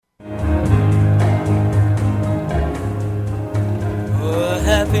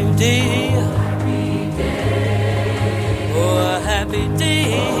happy day. Oh, a happy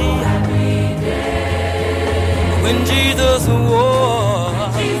day. When Jesus wore.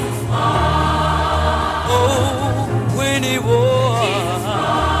 Oh, when he wore.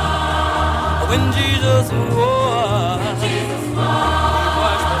 When Jesus wore. He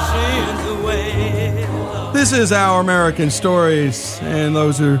washed my sins away. This is Our American Stories, and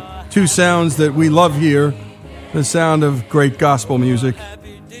those are two sounds that we love here. The sound of great gospel music.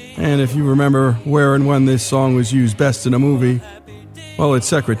 And if you remember where and when this song was used best in a movie, well, it's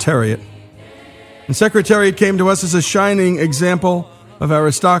Secretariat. And Secretariat came to us as a shining example of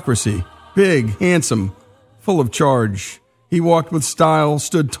aristocracy. Big, handsome, full of charge. He walked with style,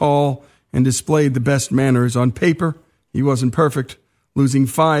 stood tall, and displayed the best manners. On paper, he wasn't perfect, losing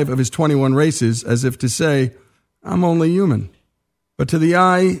 5 of his 21 races as if to say, I'm only human. But to the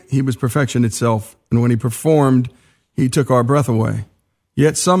eye, he was perfection itself, and when he performed, he took our breath away.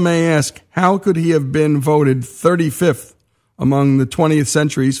 Yet some may ask, how could he have been voted 35th among the 20th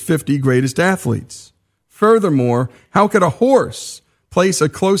century's 50 greatest athletes? Furthermore, how could a horse place a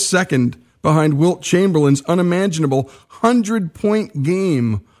close second behind Wilt Chamberlain's unimaginable 100-point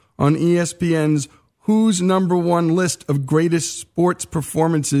game on ESPN's Who's Number One list of greatest sports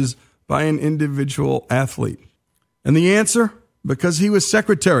performances by an individual athlete? And the answer? Because he was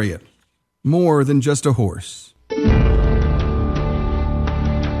Secretariat, more than just a horse.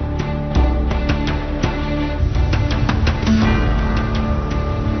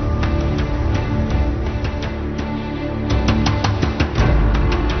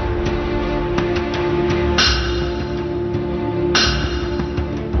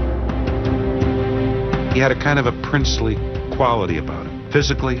 He had a kind of a princely quality about him.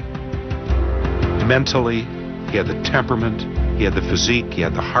 Physically, mentally, he had the temperament, he had the physique, he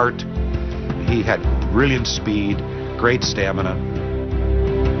had the heart. He had brilliant speed, great stamina.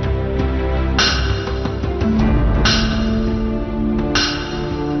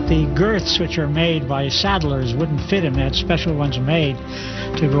 The girths which are made by saddlers wouldn't fit him. They had special ones made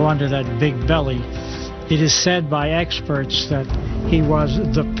to go under that big belly. It is said by experts that he was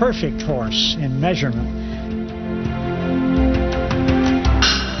the perfect horse in measurement.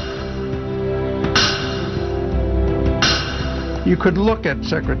 You could look at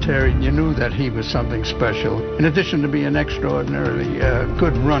Secretariat and you knew that he was something special. In addition to being an extraordinarily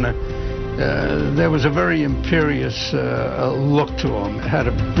good runner, there was a very imperious look to him. It had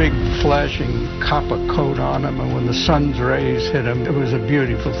a big flashing copper coat on him, and when the sun's rays hit him, it was a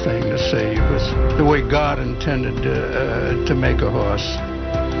beautiful thing to see. It was the way God intended to make a horse.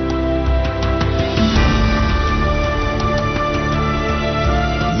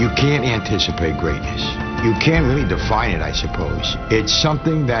 You can't anticipate greatness. You can't really define it, I suppose. It's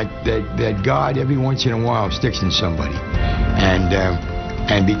something that God every once in a while sticks in somebody.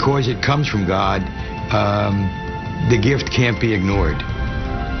 And because it comes from God, the gift can't be ignored.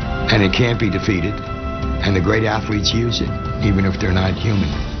 And it can't be defeated. And the great athletes use it, even if they're not human.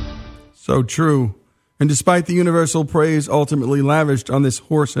 So true. And despite the universal praise ultimately lavished on this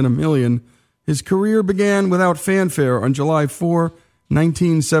horse in a million, his career began without fanfare on July 4,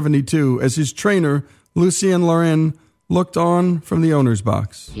 1972, as his trainer, Lucien Loren, looked on from the owner's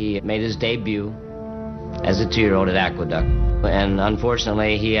box. He made his debut as a 2-year-old at Aqueduct, and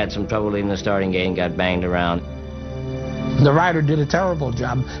unfortunately he had some trouble in the starting gate and got banged around. The rider did a terrible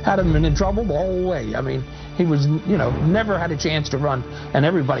job, had him in trouble the whole way. I mean, he was, never had a chance to run, and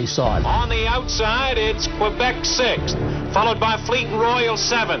everybody saw it. On the outside, it's Quebec 6th, followed by Fleet and Royal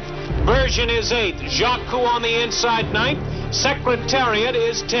 7th. Bergen is 8th, Jacques on the inside 9th, Secretariat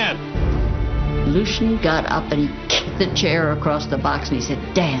is 10th. Lucien got up and he kicked the chair across the box and he said,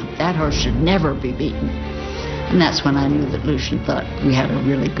 damn, that horse should never be beaten. And that's when I knew that Lucien thought we had a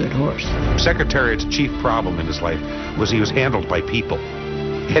really good horse. Secretariat's chief problem in his life was he was handled by people.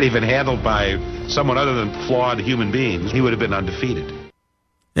 Had he been handled by someone other than flawed human beings, he would have been undefeated.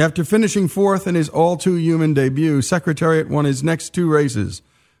 After finishing 4th in his all-too-human debut, Secretariat won his next 2 races,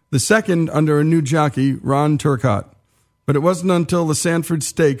 the second under a new jockey, Ron Turcotte. But it wasn't until the Sanford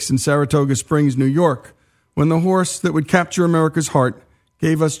Stakes in Saratoga Springs, New York, when the horse that would capture America's heart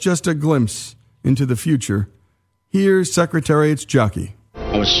gave us just a glimpse into the future. Here's Secretariat's jockey.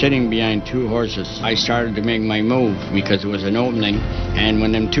 I was sitting behind 2 horses. I started to make my move because it was an opening, and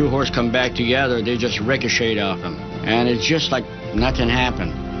when them 2 horses come back together, they just ricocheted off him. And it's just like nothing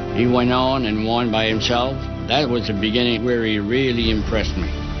happened. He went on and won by himself. That was the beginning where he really impressed me.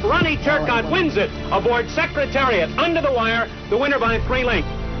 Ronnie Turcotte wins it aboard Secretariat under the wire, the winner by 3 lengths.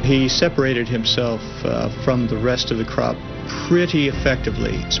 He separated himself from the rest of the crop pretty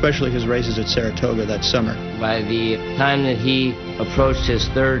effectively, especially his races at Saratoga that summer. By the time that he approached his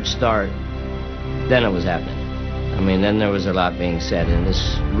third start, then it was happening. I mean, then there was a lot being said, and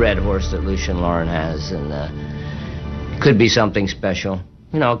this red horse that Lucien Laurin has, and it could be something special.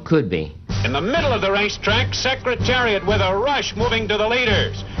 You know, it could be. In the middle of the racetrack, Secretariat with a rush moving to the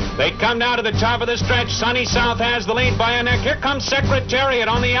leaders. They come now to the top of the stretch. Sunny South has the lead by a neck. Here comes Secretariat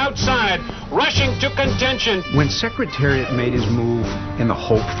on the outside, rushing to contention. When Secretariat made his move in the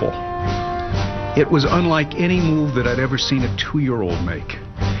Hopeful, it was unlike any move that I'd ever seen a 2-year-old make.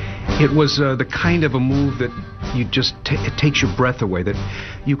 It was the kind of a move that you just, it takes your breath away, that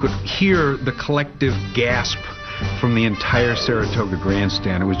you could hear the collective gasp from the entire Saratoga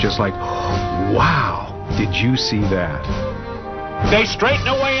grandstand. It was just like, wow, did you see that? They straighten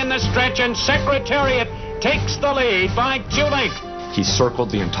away in the stretch, and Secretariat takes the lead by 2 lengths. He circled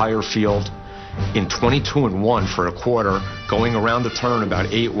the entire field in 22-1 for a quarter, going around the turn about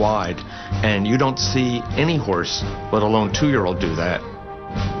 8 wide, and you don't see any horse, let alone 2-year-old, do that.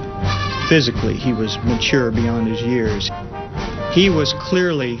 Physically, he was mature beyond his years. He was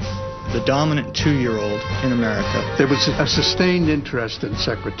clearly the dominant 2-year-old in America. There was a sustained interest in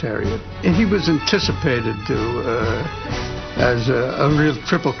Secretariat, and he was anticipated as a real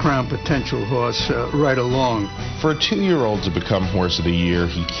Triple Crown potential horse right along. For a 2-year-old to become Horse of the Year,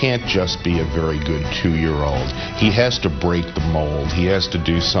 he can't just be a very good 2-year-old. He has to break the mold. He has to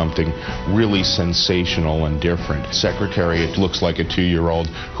do something really sensational and different. Secretariat looks like a 2-year-old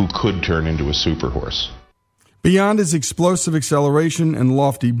who could turn into a super horse. Beyond his explosive acceleration and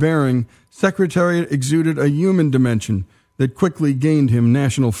lofty bearing, Secretariat exuded a human dimension that quickly gained him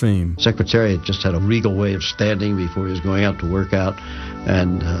national fame. Secretariat just had a regal way of standing before he was going out to work out,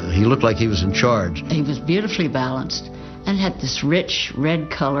 and he looked like he was in charge. He was beautifully balanced and had this rich red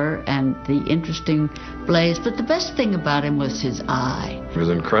color and the interesting blaze, but the best thing about him was his eye. It was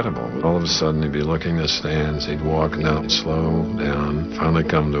incredible. All of a sudden he'd be looking at the stands, he'd walk down, slow down, finally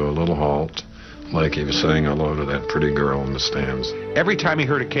come to a little halt, like he was saying hello to that pretty girl in the stands. Every time he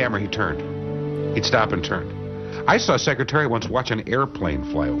heard a camera, he turned. He'd stop and turn. I saw Secretariat once watch an airplane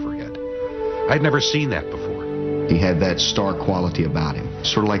fly overhead. I'd never seen that before. He had that star quality about him,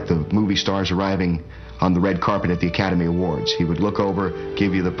 sort of like the movie stars arriving on the red carpet at the Academy Awards. He would look over,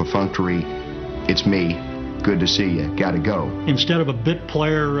 give you the perfunctory, "It's me, good to see you, gotta go." Instead of a bit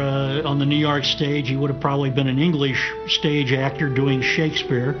player on the New York stage, he would have probably been an English stage actor doing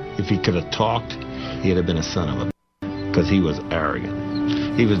Shakespeare. If he could have talked, he'd have been a son of a, because he was arrogant.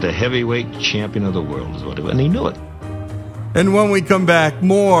 He was the heavyweight champion of the world, is what it was, and he knew it. And when we come back,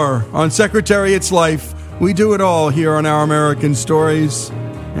 more on Secretariat's life. We do it all here on Our American Stories,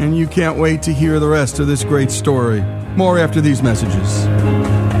 and you can't wait to hear the rest of this great story. More after these messages.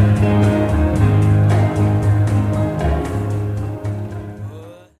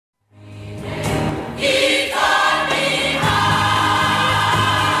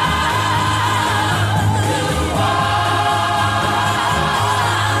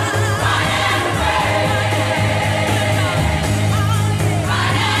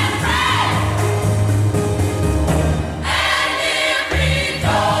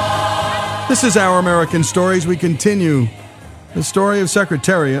 This is Our American Stories. We continue the story of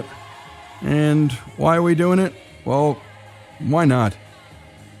Secretariat. And why are we doing it? Well, why not?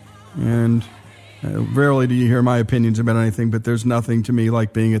 And rarely do you hear my opinions about anything, but there's nothing to me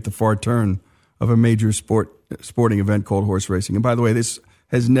like being at the far turn of a major sporting event called horse racing. And by the way, this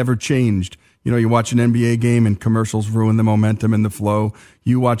has never changed. You know, you watch an NBA game and commercials ruin the momentum and the flow.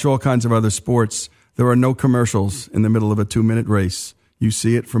 You watch all kinds of other sports. There are no commercials in the middle of a 2-minute race. You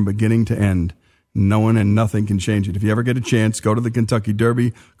see it from beginning to end. No one and nothing can change it. If you ever get a chance, go to the Kentucky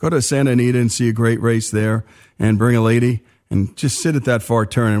Derby, go to Santa Anita and see a great race there, and bring a lady and just sit at that far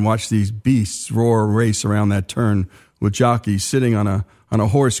turn and watch these beasts roar a race around that turn with jockeys sitting on a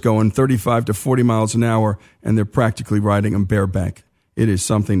horse going 35 to 40 miles an hour, and they're practically riding them bareback. It is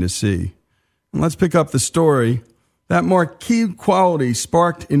something to see. And let's pick up the story. That marquee quality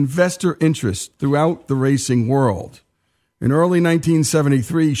sparked investor interest throughout the racing world. In early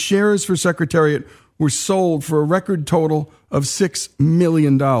 1973, shares for Secretariat were sold for a record total of $6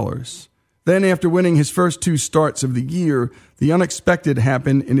 million. Then, after winning his first 2 starts of the year, the unexpected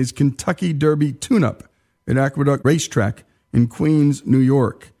happened in his Kentucky Derby tune-up at Aqueduct Racetrack in Queens, New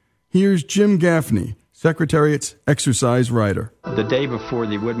York. Here's Jim Gaffney, Secretariat's exercise rider. The day before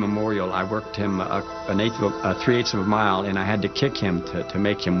the Wood Memorial, I worked him 3/8 of a mile, and I had to kick him to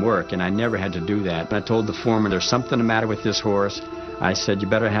make him work, and I never had to do that. And I told the foreman, there's something the matter with this horse. I said, you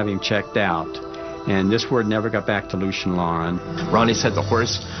better have him checked out. And this word never got back to Lucian Lauren. Ronnie said the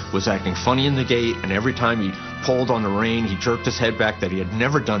horse was acting funny in the gate, and every time he pulled on the rein, he jerked his head back, that he had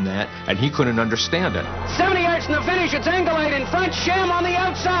never done that, and he couldn't understand it. 70 yards from the finish, it's Engelite in front, Sham on the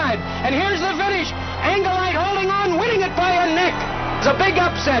outside. And here's the finish. Engelite holding on, winning it by a neck. It's a big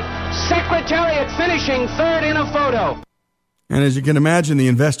upset. Secretariat finishing third in a photo. And as you can imagine, the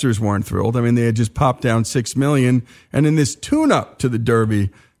investors weren't thrilled. I mean, they had just popped down $6 million, and in this tune-up to the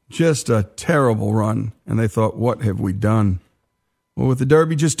Derby, just a terrible run. And they thought, what have we done? Well, with the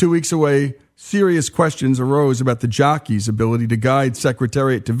Derby just 2 weeks away, serious questions arose about the jockey's ability to guide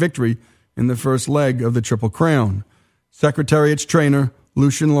Secretariat to victory in the first leg of the Triple Crown. Secretariat's trainer,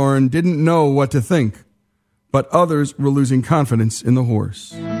 Lucian Lauren, didn't know what to think, but others were losing confidence in the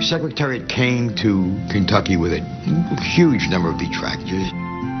horse. Secretariat came to Kentucky with a huge number of detractors.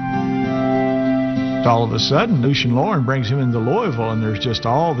 All of a sudden, Lucian Lauren brings him into Louisville, and there's just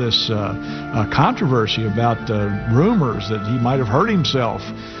all this controversy about rumors that he might have hurt himself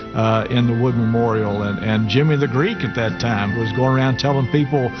in the Wood Memorial. And Jimmy the Greek at that time was going around telling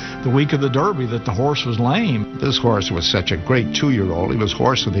people the week of the Derby that the horse was lame. This horse was such a great 2-year-old. He was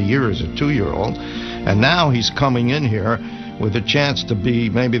horse of the year as a 2-year-old. And now he's coming in here with a chance to be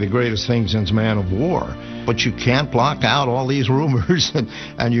maybe the greatest thing since Man of War. But you can't block out all these rumors,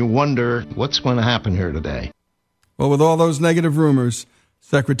 and you wonder what's going to happen here today. Well, with all those negative rumors,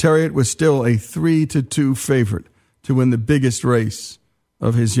 Secretariat was still a 3-2 favorite to win the biggest race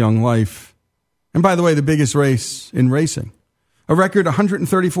of his young life. And by the way, the biggest race in racing. A record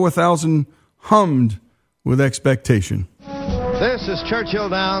 134,000 hummed with expectation. This is Churchill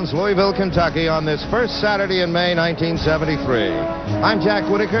Downs, Louisville, Kentucky, on this first Saturday in May 1973. I'm Jack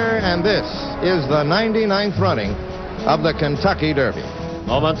Whitaker, and this is the 99th running of the Kentucky Derby.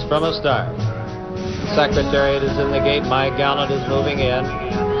 Moments from a start. Secretariat is in the gate. My Gallant is moving in.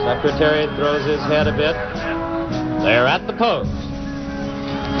 Secretariat throws his head a bit. They're at the post.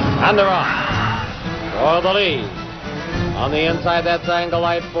 And they're off for the lead. On the inside, that's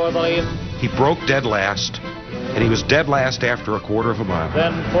Engelite for the lead. He broke dead last, and he was dead last after a quarter of a mile.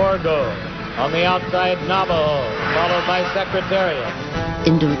 Then Forgo. On the outside, Navajo, followed by Secretariat.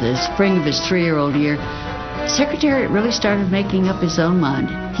 Into the spring of his 3-year-old year, Secretariat really started making up his own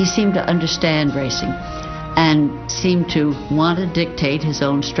mind. He seemed to understand racing and seemed to want to dictate his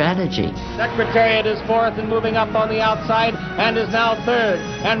own strategy. Secretariat is fourth and moving up on the outside and is now third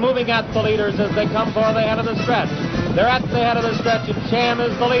and moving at the leaders as they come for the head of the stretch. They're at the head of the stretch, and Cham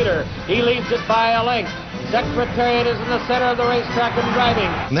is the leader. He leads it by a length. Secretariat is in the center of the racetrack and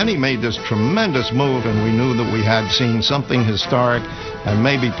driving. And then he made this tremendous move, and we knew that we had seen something historic, and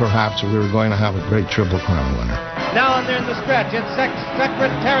maybe perhaps we were going to have a great Triple Crown winner. Now and they're in the stretch. It's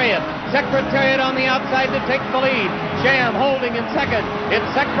Secretariat. Secretariat on the outside to take the lead. Cham holding in second. It's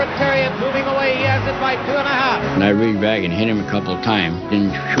Secretariat moving away. He has it by 2.5. And I rigged back and hit him a couple of times.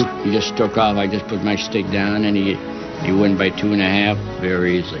 Didn't shoot. He just struck off. I just put my stick down, and he won by 2.5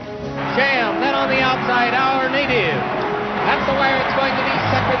 very easily. Cham, then on the outside, our native. At the wire, it's going to be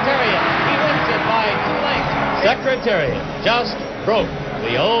Secretariat. He wins it by 2 lengths. Secretariat just broke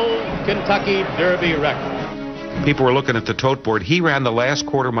the old Kentucky Derby record. People were looking at the tote board. He ran the last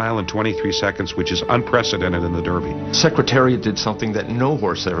quarter mile in 23 seconds, which is unprecedented in the Derby. Secretariat did something that no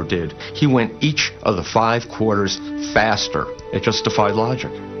horse ever did. He went each of the 5 quarters faster. It just defied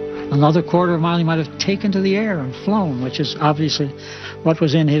logic. Another quarter mile he might have taken to the air and flown, which is obviously what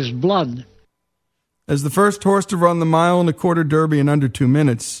was in his blood. As the first horse to run the 1.25 mile Derby in under 2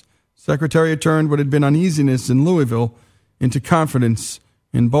 minutes, Secretariat turned what had been uneasiness in Louisville into confidence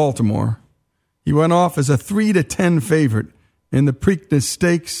in Baltimore. He went off as a 3-10 favorite in the Preakness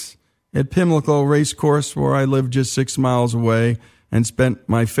Stakes at Pimlico Racecourse, where I lived just 6 miles away and spent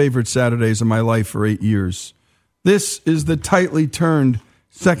my favorite Saturdays of my life for 8 years. This is the tightly turned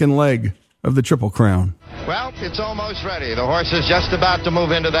second leg of the Triple Crown. Well, it's almost ready. The horse is just about to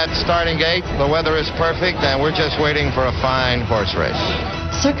move into that starting gate. The weather is perfect, and we're just waiting for a fine horse race.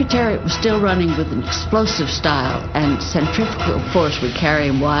 Secretariat was still running with an explosive style, and centrifugal force would carry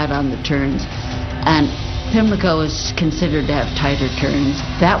him wide on the turns. And Pimlico is considered to have tighter turns.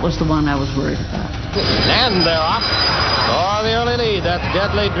 That was the one I was worried about. And they're off for the early lead. That's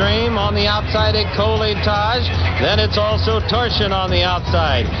Deadly Dream on the outside, Ecole Taj. Then it's also Torsion on the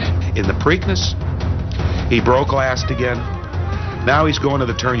outside. In the Preakness, he broke last again. Now he's going to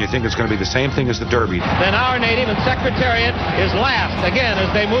the turn. You think it's going to be the same thing as the Derby. Then our native and Secretariat is last again as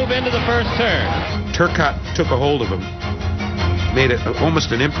they move into the first turn. Turcotte took a hold of him, made it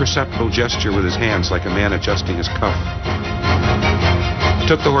almost an imperceptible gesture with his hands like a man adjusting his cuff.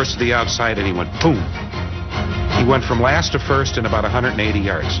 Took the horse to the outside and he went boom. He went from last to first in about 180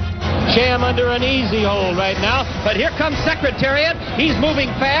 yards. Sham under an easy hold right now, but here comes Secretariat. He's moving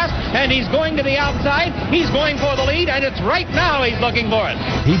fast, and he's going to the outside. He's going for the lead, and it's right now he's looking for it.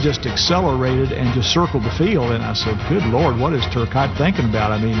 He just accelerated and just circled the field, and I said, good Lord, what is Turcotte thinking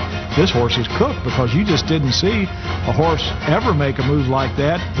about? I mean, this horse is cooked, because you just didn't see a horse ever make a move like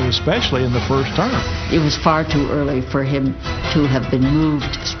that, but especially in the first turn. It was far too early for him to have been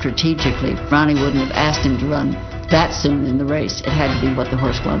moved strategically. Ronnie wouldn't have asked him to run that soon in the race. It had to be what the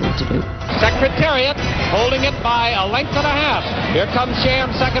horse wanted to do. Secretariat holding it by a length and a half. Here comes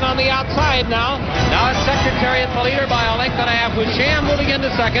Sham second on the outside now. Now it's Secretariat the leader by a length and a half, with Sham moving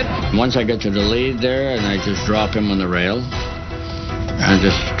into second. Once I get to the lead there, and I just drop him on the rail, and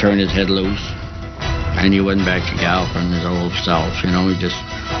just turn his head loose, and he went back to galloping his old self. You know, he just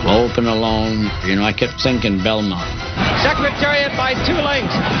loping along. You know, I kept thinking Belmont. Secretariat by 2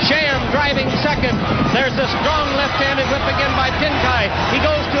 lengths. Sham driving second. There's a strong left-handed whip again by Pinkai. He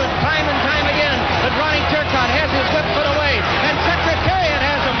goes to it time and time again. But Ronnie Turcotte has his whip put away, and Secretariat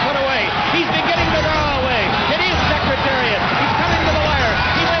has him put away. He's beginning to draw away. It is Secretariat. He's coming to the wire.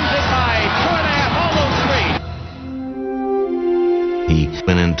 He wins it by 2.5, almost 3. He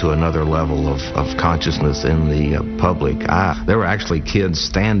went into another level of consciousness in the public eye. There were actually kids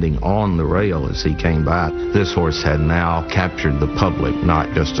standing on the rail as he came by. This horse had now captured the public,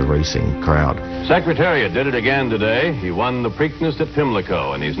 not just a racing crowd. Secretariat did it again today. He won the Preakness at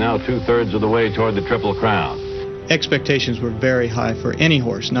Pimlico, and he's now 2/3 of the way toward the Triple Crown. Expectations were very high for any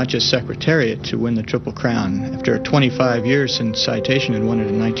horse, not just Secretariat, to win the Triple Crown. After 25 years since Citation had won it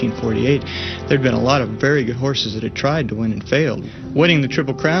in 1948, there'd been a lot of very good horses that had tried to win and failed. Winning the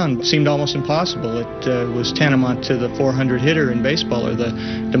Triple Crown seemed almost impossible. It was tantamount to the 400 hitter in baseball, or the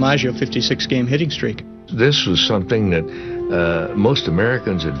DiMaggio 56-game hitting streak. This was something that most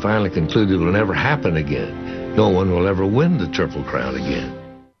Americans had finally concluded will never happen again. No one will ever win the Triple Crown again.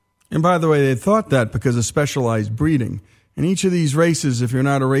 And by the way, they thought that because of specialized breeding. In each of these races, if you're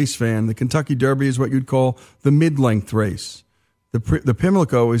not a race fan, the Kentucky Derby is what you'd call the mid-length race. The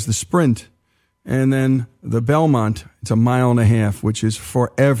Pimlico is the sprint. And then the Belmont, it's 1.5 miles, which is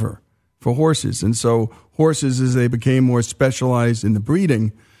forever for horses. And so horses, as they became more specialized in the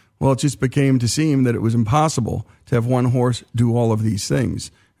breeding, well, it just became to seem that it was impossible to have one horse do all of these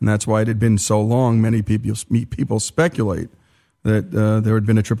things. And that's why it had been so long. Many people speculate that there had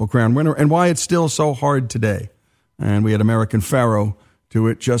been a Triple Crown winner, and why it's still so hard today. And we had American Pharoah do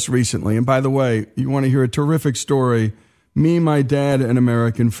it just recently. And by the way, you want to hear a terrific story, Me, My Dad, and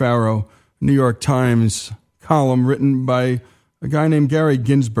American Pharoah, New York Times column written by a guy named Gary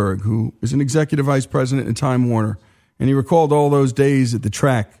Ginsberg, who is an executive vice president at Time Warner. And he recalled all those days at the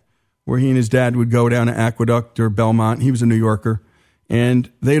track where he and his dad would go down to Aqueduct or Belmont. He was a New Yorker.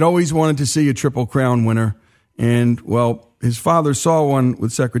 And they'd always wanted to see a Triple Crown winner. And, well, his father saw one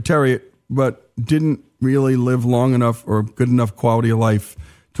with Secretariat, but didn't really live long enough or good enough quality of life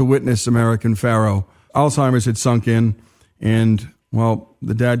to witness American Pharoah. Alzheimer's had sunk in, and, well,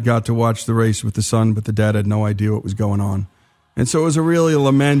 the dad got to watch the race with the son, but the dad had no idea what was going on. And so it was really a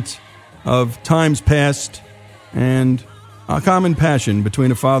lament of times past and a common passion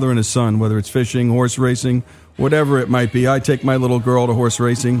between a father and a son, whether it's fishing, horse racing, whatever it might be. I take my little girl to horse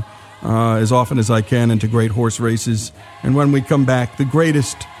racing as often as I can, into great horse races. And when we come back, the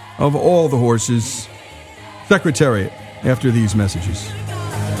greatest of all the horses, Secretariat, after these messages.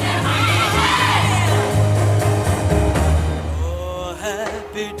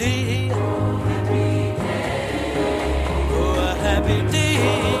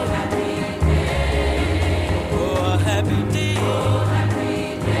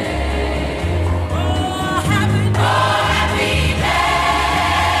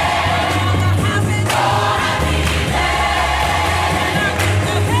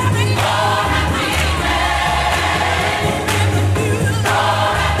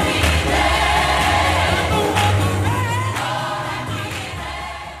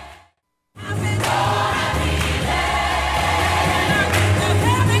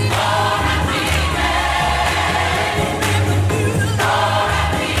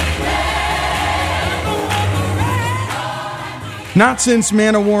 Not since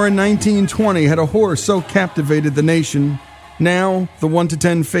Man of War in 1920 had a horse so captivated the nation. Now, the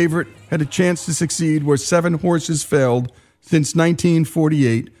 1-10 favorite had a chance to succeed where 7 horses failed since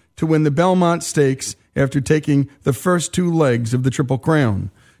 1948 to win the Belmont Stakes after taking the first 2 legs of the Triple Crown.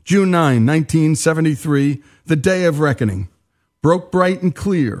 June 9, 1973, the day of reckoning, broke bright and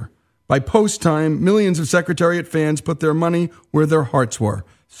clear. By post time, millions of Secretariat fans put their money where their hearts were,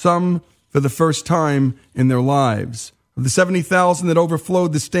 some for the first time in their lives. Of the 70,000 that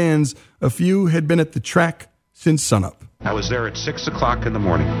overflowed the stands, a few had been at the track since sunup. I was there at 6 o'clock in the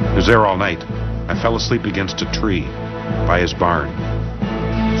morning. I was there all night. I fell asleep against a tree by his barn.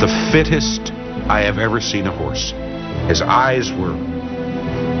 The fittest I have ever seen a horse. His eyes were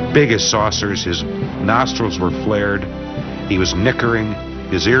big as saucers. His nostrils were flared. He was nickering.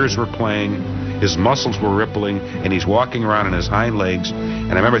 His ears were playing. His muscles were rippling. And he's walking around on his hind legs.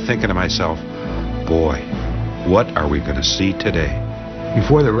 And I remember thinking to myself, boy, what are we going to see today?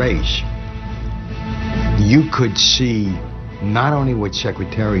 Before the race, you could see not only what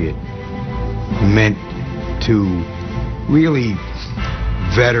Secretariat meant to really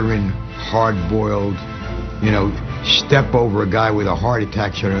veteran, hard-boiled, step over a guy with a heart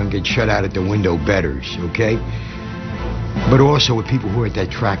attack so they don't get shut out at the window betters, okay? But also with people who were at that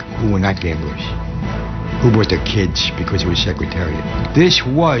track who were not gamblers, who brought their kids because it was Secretariat. This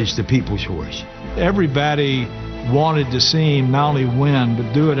was the people's horse. Everybody wanted to see him not only win,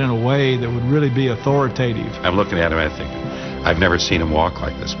 but do it in a way that would really be authoritative. I'm looking at him and I think, I've never seen him walk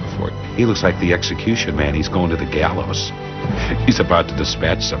like this before. He looks like the execution man. He's going to the gallows. He's about to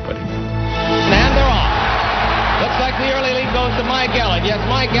dispatch somebody. And they're off. Looks like the early lead goes to Mike Gallant. Yes,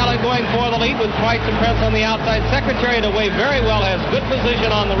 Mike Gallant going for the lead with Price and Prince on the outside. Secretariat away very well, has good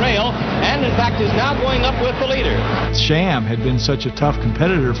position on the rail, and in fact is now going up with the leader. Sham had been such a tough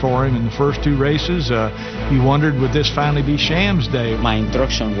competitor for him in the first two races. You wondered, would this finally be Sham's day? My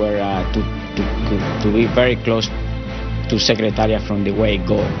instructions were to be very close to Secretariat from the way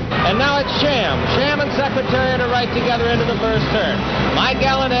go. And now it's Sham. Sham and Secretariat are right together into the first turn. Mike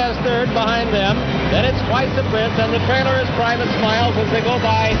Gallant has third behind them. Then it's Twice the Prince, and the trailer is Private Smiles as they go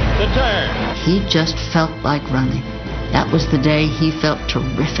by the turn. He just felt like running. That was the day he felt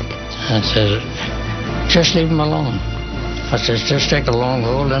terrific. I said, just leave him alone. I said, just take a long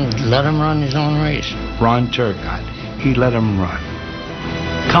hold and let him run his own race. Ron Turcott, he let him run.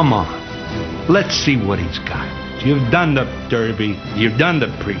 Come on, let's see what he's got. You've done the Derby, you've done the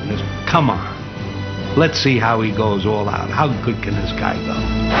Preakness. Come on. Let's see how he goes all out. How good can this guy go?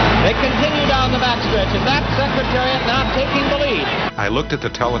 They continue down the backstretch, and that's Secretariat now taking the lead. I looked at the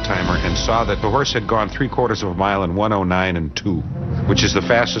teletimer and saw that the horse had gone 3/4 of a mile in 1:09 and 2, which is the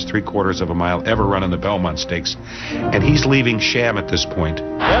fastest 3/4 of a mile ever run in the Belmont Stakes. And he's leaving Sham at this point.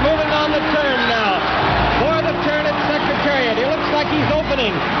 They're moving on the turn now. For the turn at Secretariat. He looks like he's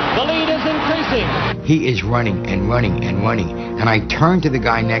opening. The lead is increasing. He is running and running and running. And I turned to the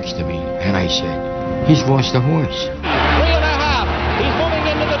guy next to me and I said, he's lost a horse. 3.5. He's moving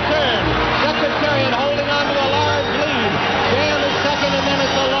into the turn. Secretariat holding on to a large lead. Sham is second, and then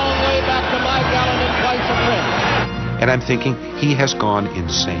it's a long way back to Mike Gallant and Twice the Prince. And I'm thinking, he has gone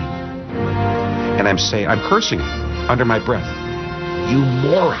insane. And I'm cursing him under my breath. You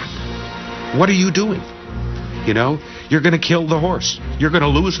moron. What are you doing? You're going to kill the horse. You're going to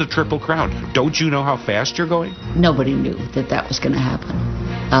lose the Triple Crown. Don't you know how fast you're going? Nobody knew that was going to happen.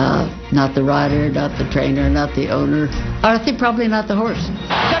 Not the rider, not the trainer, not the owner. I think probably not the horse.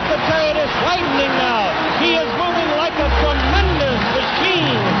 Secretariat is widening now. He is moving like a tremendous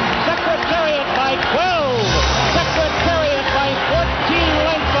machine. Secretariat by 12. Secretariat by 14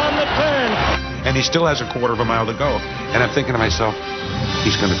 lengths on the turn. And he still has 1/4 of a mile to go. And I'm thinking to myself,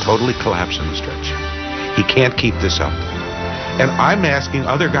 he's going to totally collapse in the stretch. He can't keep this up. And I'm asking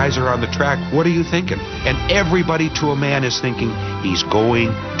other guys who are on the track, what are you thinking? And everybody to a man is thinking, he's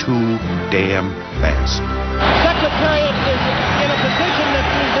going too damn fast. Secretariat is in a position that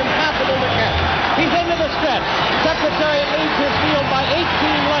is impossible to catch. He's into the stretch. Secretariat leads his field by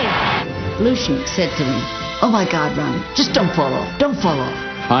 18 lengths. Lucian said to me, oh my God, Ron, just don't fall off. Don't fall off.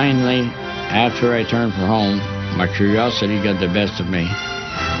 Finally, after I turned for home, my curiosity got the best of me.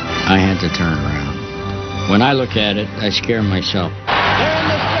 I had to turn around. When I look at it, I scare myself. They're in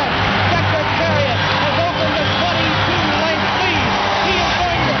the stretch. Secretariat has opened a 22-length lead. He is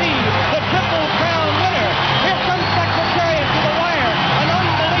going to be the Triple Crown winner. Here comes Secretariat to the wire. An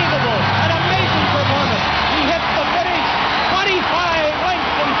unbelievable, an amazing performance. He hits the finish 25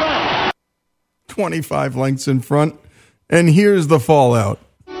 lengths in front. 25 lengths in front. And here's the fallout.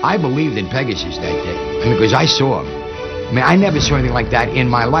 I believed in Pegasus that day. Because I saw him. I never saw anything like that in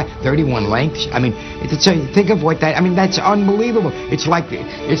my life. 31 lengths. Think of what that. That's unbelievable. It's like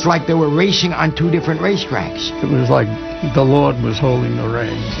they were racing on two different racetracks. It was like the Lord was holding the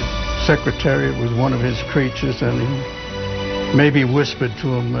reins. Secretariat was one of his creatures, and he maybe whispered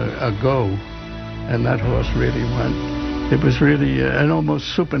to him a go, and that horse really went. It was really an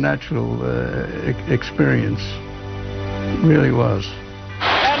almost supernatural experience. It really was.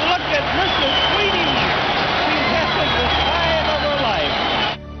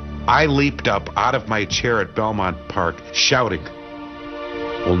 I leaped up out of my chair at Belmont Park, shouting,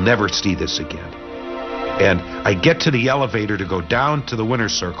 we'll never see this again. And I get to the elevator to go down to the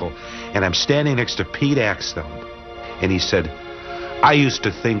winner's circle, and I'm standing next to Pete Axtell. And he said, I used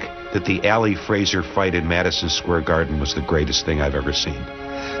to think that the Ali Frazier fight in Madison Square Garden was the greatest thing I've ever seen.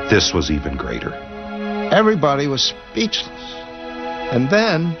 This was even greater. Everybody was speechless. And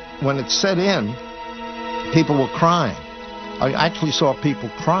then, when it set in, people were crying. I actually saw people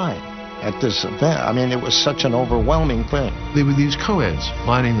crying at this event. I mean, it was such an overwhelming thing. There were these co-eds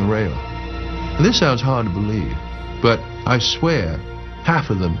lining the rail. And this sounds hard to believe, but I swear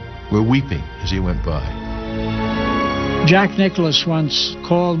half of them were weeping as he went by. Jack Nicklaus once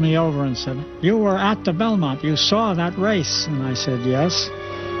called me over and said, "You were at the Belmont. You saw that race." And I said, "Yes."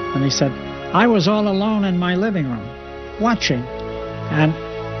 And he said, "I was all alone in my living room, watching. And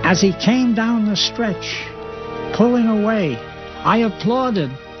as he came down the stretch, pulling away, I applauded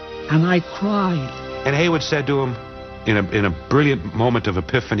and I cried." And Haywood said to him, in a brilliant moment of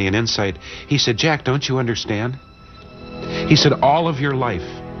epiphany and insight, he said, "Jack, don't you understand?" He said, "All of your life,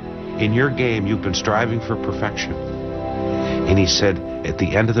 in your game, you've been striving for perfection." And he said, at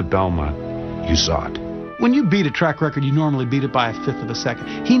the end of the Belmont, you saw it. When you beat a track record, you normally beat it by a fifth of a second.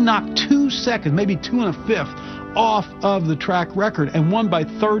 He knocked 2 seconds, maybe 2 1/5, off of the track record and won by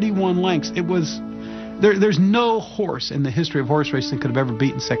 31 lengths. It was... There's no horse in the history of horse racing that could have ever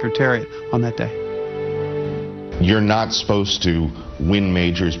beaten Secretariat on that day. You're not supposed to win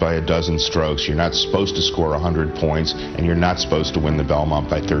majors by a dozen strokes. You're not supposed to score 100 points, and you're not supposed to win the Belmont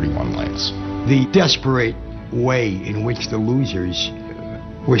by 31 lengths. The desperate way in which the losers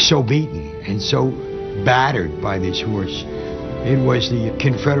were so beaten and so battered by this horse. It was the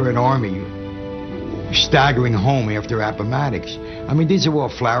Confederate Army staggering home after Appomattox. I mean, these are all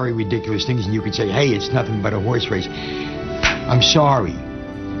flowery, ridiculous things, and you could say, hey, it's nothing but a horse race. I'm sorry.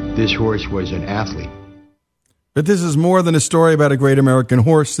 This horse was an athlete. But this is more than a story about a great American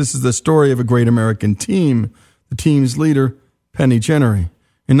horse. This is the story of a great American team. The team's leader, Penny Chenery.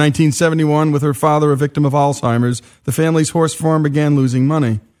 In 1971, with her father a victim of Alzheimer's, the family's horse farm began losing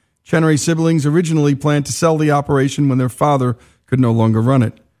money. Chenery's siblings originally planned to sell the operation when their father could no longer run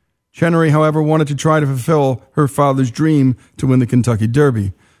it. Chenery, however, wanted to try to fulfill her father's dream to win the Kentucky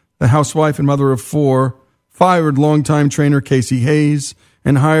Derby. The housewife and mother of 4 fired longtime trainer Casey Hayes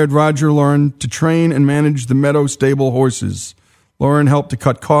and hired Roger Lauren to train and manage the Meadow stable horses. Lauren helped to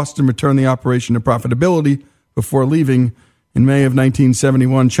cut costs and return the operation to profitability before leaving. In May of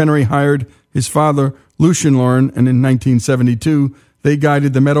 1971, Chenery hired his father, Lucian Lauren, and in 1972, they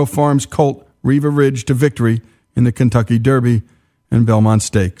guided the Meadow Farms colt, Riva Ridge, to victory in the Kentucky Derby and Belmont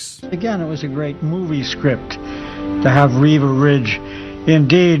Stakes. Again, it was a great movie script to have Riva Ridge.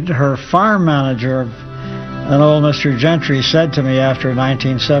 Indeed, her farm manager, an old Mr. Gentry, said to me after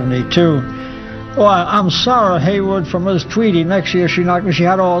 1972, "Oh, I'm sorry, Haywood, for Miss Tweedy. Next year she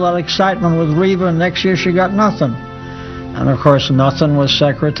had all that excitement with Riva, and next year she got nothing." And of course, nothing was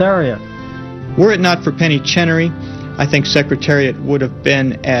Secretariat. Were it not for Penny Chenery, I think Secretariat would have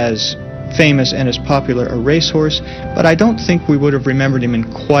been as famous and as popular a racehorse, but I don't think we would have remembered him in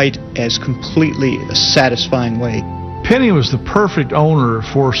quite as completely a satisfying way. Penny was the perfect owner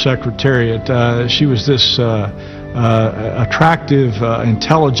for Secretariat. She was this attractive,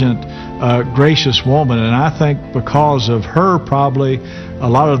 intelligent, gracious woman, and I think because of her, probably a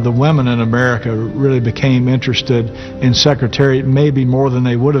lot of the women in America really became interested in Secretariat, maybe more than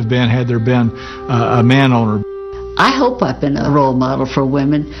they would have been had there been a man owner. I hope I've been a role model for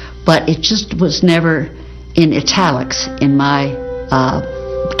women, but it just was never in italics in my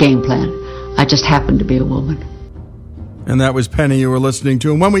game plan. I just happened to be a woman. And that was Penny you were listening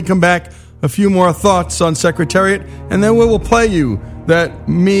to. And when we come back, a few more thoughts on Secretariat, and then we will play you that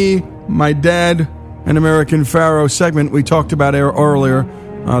Me, My Dad, and American Pharaoh segment we talked about earlier.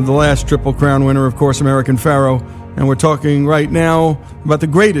 The last Triple Crown winner, of course, American Pharaoh. And we're talking right now about the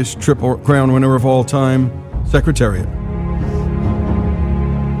greatest Triple Crown winner of all time, Secretariat.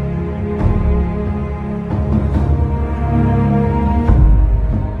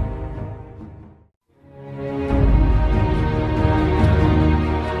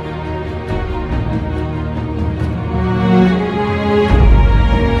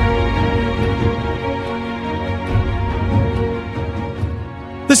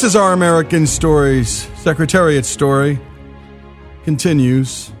 This is Our American Stories. Secretariat's story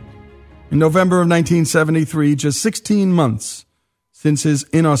continues. In November of 1973, just 16 months since his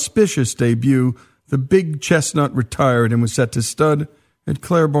inauspicious debut, the Big Chestnut retired and was set to stud at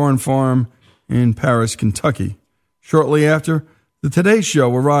Claiborne Farm in Paris, Kentucky. Shortly after, the Today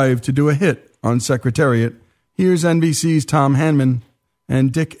Show arrived to do a hit on Secretariat. Here's NBC's Tom Hanman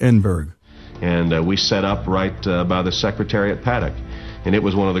and Dick Enberg. And we set up right by the Secretariat paddock. And it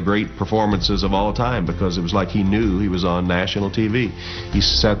was one of the great performances of all time because it was like he knew he was on national TV. He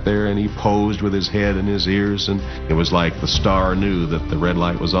sat there and he posed with his head and his ears, and it was like the star knew that the red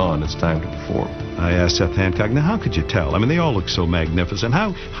light was on. It's time to perform. I asked Seth Hancock, now how could you tell? I mean, they all look so magnificent.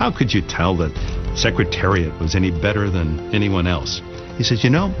 How could you tell that Secretariat was any better than anyone else? He says,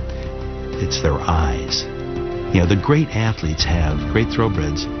 it's their eyes. The great athletes have great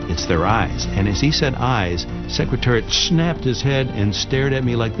thoroughbreds. It's their eyes. And as he said eyes, Secretariat snapped his head and stared at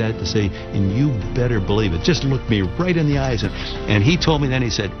me like that to say, and you better believe it. Just look me right in the eyes. And he told me then, he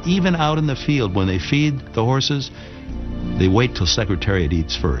said, even out in the field when they feed the horses, they wait till Secretariat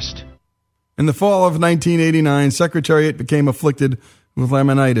eats first. In the fall of 1989, Secretariat became afflicted with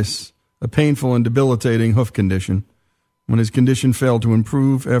laminitis, a painful and debilitating hoof condition. When his condition failed to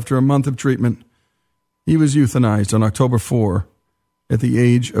improve after a month of treatment, he was euthanized on October 4 at the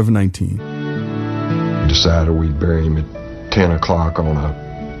age of 19. Decided we'd bury him at 10 o'clock on a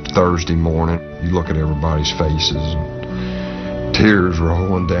Thursday morning. You look at everybody's faces, and tears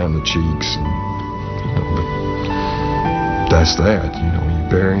rolling down the cheeks. But that's that. You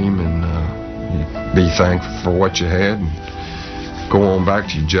bury him and you be thankful for what you had and go on back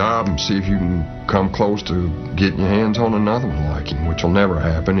to your job and see if you can come close to getting your hands on another one like him, which will never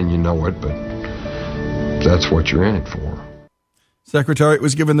happen, and you know it, but that's what you're in it for. Secretariat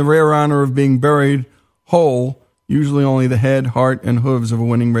was given the rare honor of being buried whole. Usually only the head, heart, and hooves of a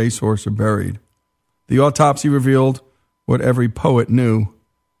winning racehorse are buried. The autopsy revealed what every poet knew,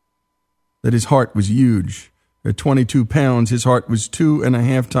 that his heart was huge. At 22 pounds, his heart was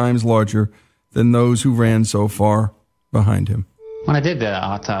 2.5 times larger than those who ran so far behind him. When I did the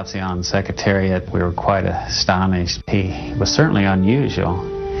autopsy on Secretariat, we were quite astonished. He was certainly unusual.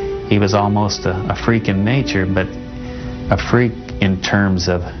 He was almost a freak in nature, but a freak in terms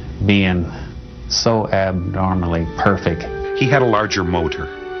of being so abnormally perfect. He had a larger motor,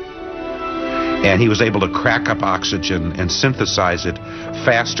 and he was able to crack up oxygen and synthesize it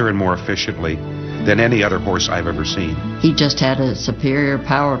faster and more efficiently than any other horse I've ever seen. He just had a superior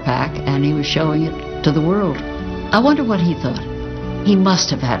power pack, and he was showing it to the world. I wonder what he thought. He must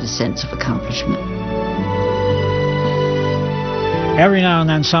have had a sense of accomplishment. Every now and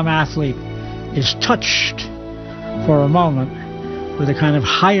then some athlete is touched for a moment with a kind of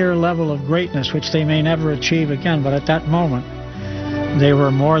higher level of greatness which they may never achieve again, but at that moment they were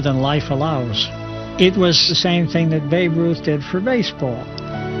more than life allows. It was the same thing that Babe Ruth did for baseball.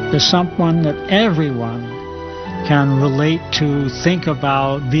 There's someone that everyone can relate to, think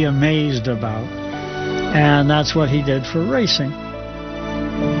about, be amazed about, and that's what he did for racing.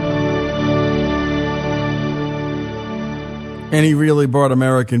 And he really brought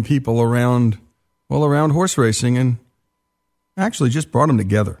American people around horse racing, and actually just brought them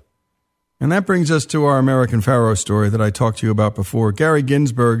together. And that brings us to our American Pharoah story that I talked to you about before. Gary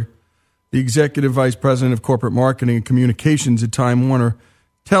Ginsberg, the Executive Vice President of Corporate Marketing and Communications at Time Warner,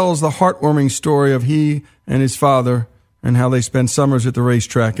 tells the heartwarming story of he and his father and how they spent summers at the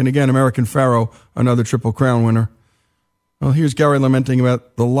racetrack. And again, American Pharoah, another Triple Crown winner. Well, here's Gary lamenting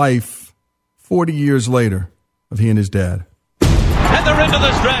about the life 40 years later of he and his dad. And they're into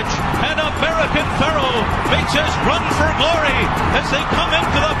the stretch, and American Pharoah makes his run for glory as they come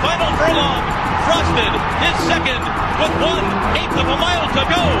into the final furlong. Frosted is second with 1/8 of a mile to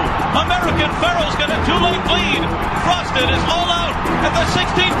go. American Pharoah's got a 2-length lead. Frosted is all out at the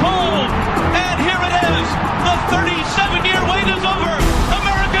 16th pole, and here it is. The 37-year wait is over.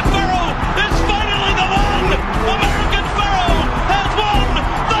 American Pharoah is finally the one. American Pharoah has won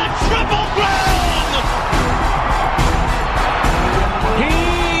the Triple Crown.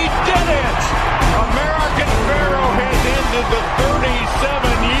 He did it! American Pharoah has ended the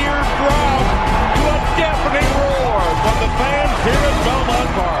 37-year drought to a deafening roar from the fans here at Belmont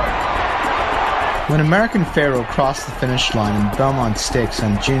Park. When American Pharoah crossed the finish line in Belmont Stakes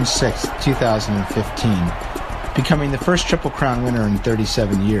on June 6, 2015, becoming the first Triple Crown winner in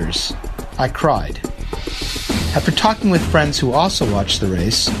 37 years, I cried. After talking with friends who also watched the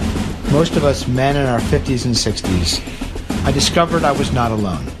race, most of us men in our 50s and 60s, I discovered I was not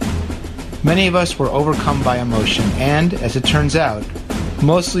alone. Many of us were overcome by emotion and, as it turns out,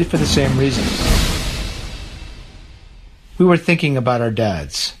 mostly for the same reason. We were thinking about our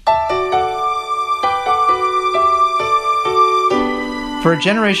dads. For a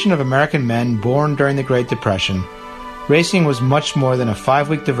generation of American men born during the Great Depression, racing was much more than a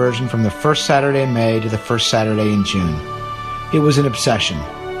 5-week diversion from the first Saturday in May to the first Saturday in June. It was an obsession.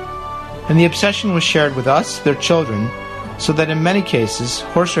 And the obsession was shared with us, their children, so that in many cases,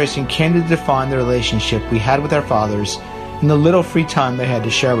 horse racing came to define the relationship we had with our fathers and the little free time they had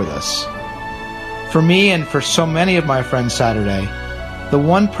to share with us. For me and for so many of my friends Saturday, the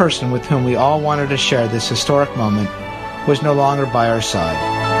one person with whom we all wanted to share this historic moment was no longer by our side.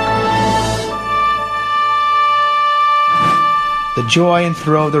 The joy and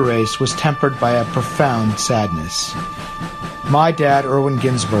thrill of the race was tempered by a profound sadness. My dad, Erwin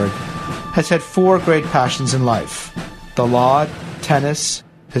Ginsberg, has had 4 great passions in life: the law, tennis,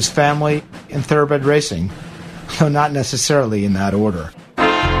 his family, and thoroughbred racing, though not necessarily in that order.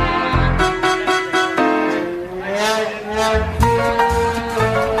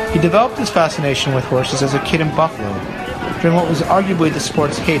 He developed his fascination with horses as a kid in Buffalo, during what was arguably the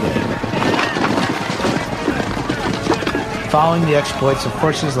sport's heyday. Following the exploits of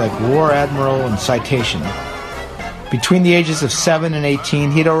horses like War Admiral and Citation. Between the ages of 7 and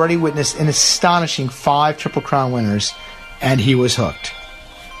 18, he had already witnessed an astonishing 5 Triple Crown winners, and he was hooked.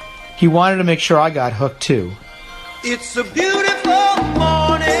 He wanted to make sure I got hooked too. It's a beautiful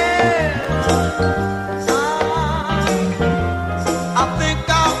morning. I think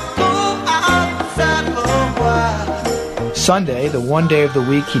I'll go outside for a while. Sunday, the one day of the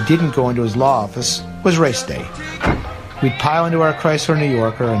week he didn't go into his law office, was race day. We'd pile into our Chrysler New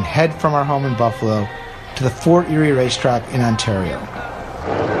Yorker and head from our home in Buffalo to the Fort Erie racetrack in Ontario.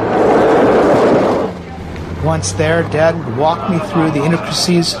 Once there, Dad would walk me through the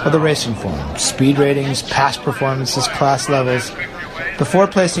intricacies of the racing form, speed ratings, past performances, class levels, before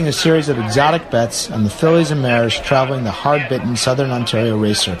placing a series of exotic bets on the fillies and mares traveling the hard-bitten Southern Ontario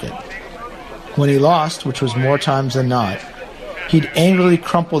race circuit. When he lost, which was more times than not, he'd angrily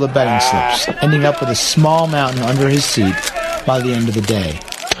crumple the betting slips, ending up with a small mountain under his seat by the end of the day.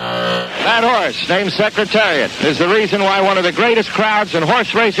 That horse, named Secretariat, is the reason why one of the greatest crowds in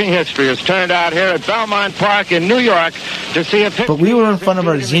horse racing history has turned out here at Belmont Park in New York to see a... But we were in front of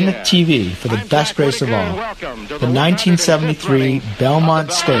our Zenith TV for the best race of all, the 1973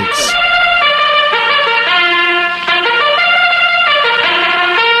 Belmont Stakes.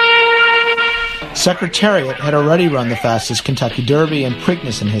 Secretariat had already run the fastest Kentucky Derby and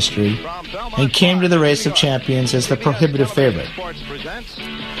Preakness in history, and came to the Race of Champions as the prohibitive favorite.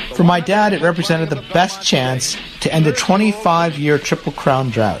 For my dad, it represented the best chance to end a 25-year Triple Crown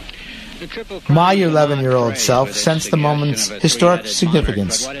drought. My 11-year-old self sensed the moment's historic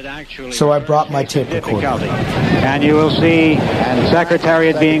significance, so I brought my tape recorder. And you will see, and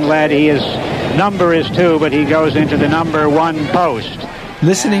Secretariat being led, his number is 2, but he goes into the number 1 post.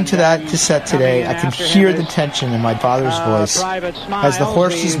 Listening to that cassette today, I can hear the tension in my father's voice as the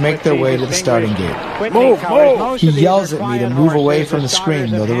horses make their way to the starting gate. Move! He yells at me to move away from the screen,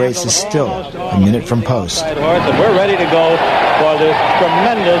 though the race is still a minute from post. And we're ready to go for this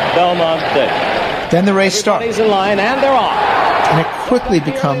tremendous Belmont Stakes. Then the race starts, In line, and they're off. and it quickly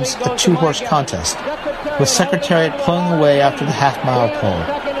becomes a 2-horse contest, with Secretariat pulling away after the half-mile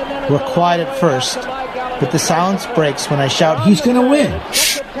pole. We're quiet at first, but the silence breaks when I shout, "He's going to win!"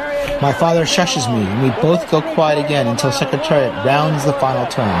 My father shushes me, and we both go quiet again until Secretariat rounds the final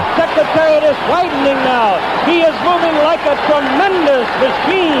turn. Secretariat is widening now. He is moving like a tremendous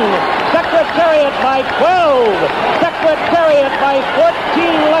machine. Secretariat by 12. Secretariat by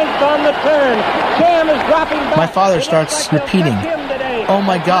 14 lengths on the turn. Sam is dropping back. My father starts repeating, "Oh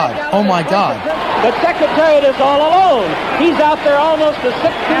my God, oh my God." But Secretariat is all alone. He's out there almost a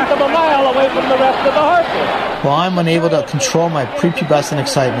 16th of a mile away from the rest of the horses. While I'm unable to control my prepubescent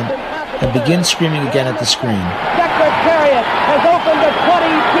excitement, I begin screaming again at the screen. Secretariat has opened a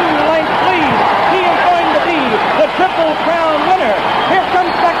 22-length lead. He is going to be the Triple Crown winner. Here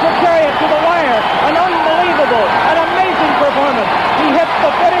comes Secretariat to the wire. An unbelievable, an amazing performance. He hits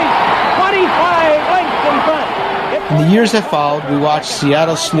the finish 25 lengths in front. In the years that followed, we watched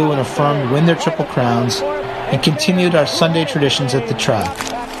Seattle Slew and Affirmed win their Triple Crowns and continued our Sunday traditions at the track,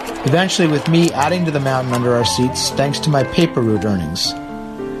 eventually with me adding to the mountain under our seats thanks to my paper route earnings.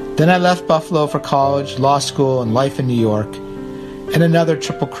 Then I left Buffalo for college, law school, and life in New York, and another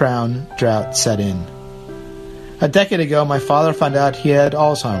Triple Crown drought set in. A decade ago, my father found out he had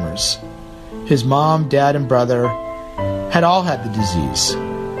Alzheimer's. His mom, dad, and brother had all had the disease.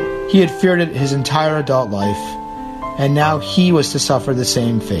 He had feared it his entire adult life, and now he was to suffer the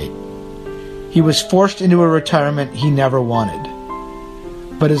same fate. He was forced into a retirement he never wanted.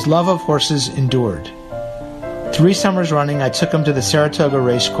 But his love of horses endured. 3 summers running, I took him to the Saratoga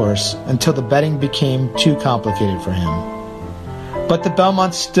racecourse until the betting became too complicated for him. But the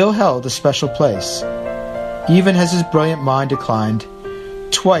Belmont still held a special place. Even as his brilliant mind declined,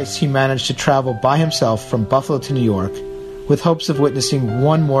 twice he managed to travel by himself from Buffalo to New York with hopes of witnessing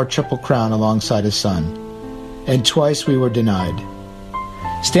one more Triple Crown alongside his son. And twice we were denied.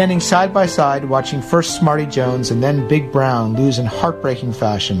 Standing side by side, watching first Smarty Jones and then Big Brown lose in heartbreaking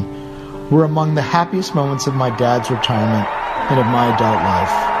fashion, were among the happiest moments of my dad's retirement and of my adult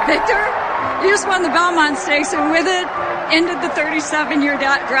life. Victor, you just won the Belmont Stakes, and with it, ended the 37-year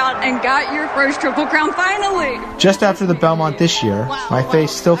drought and got your first Triple Crown finally. Just after the Belmont this year, my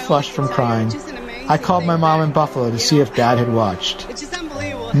face still flushed from crying, I called my mom in Buffalo to see if Dad had watched.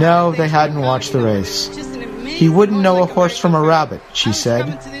 No, they hadn't watched the race. He wouldn't know a horse from a rabbit, she said.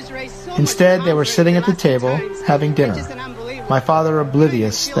 Instead, they were sitting at the table, having dinner. My father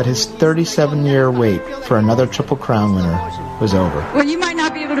oblivious that his 37-year wait for another Triple Crown winner was over. Well, you might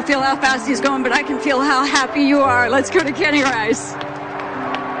not be able to feel how fast he's going, but I can feel how happy you are. Let's go to Kenny Rice.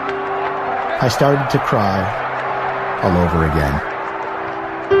 I started to cry all over again.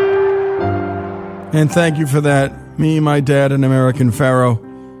 And thank you for that. Me, my dad, and American Pharaoh,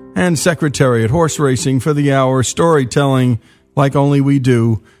 and Secretariat Horse Racing for the hour, storytelling like only we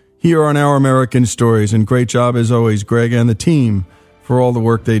do here on Our American Stories. And great job, as always, Greg and the team, for all the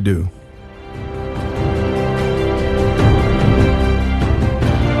work they do.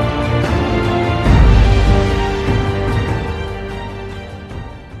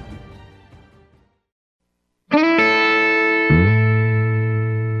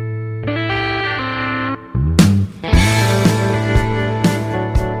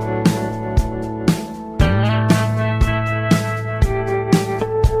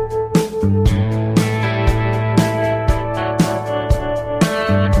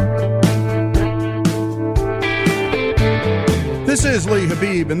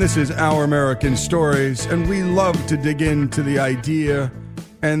 And this is Our American Stories, and we love to dig into the idea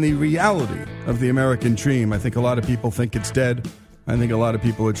and the reality of the American dream. I think a lot of people think it's dead. I think a lot of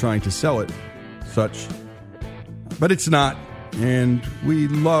people are trying to sell it such, but it's not. And we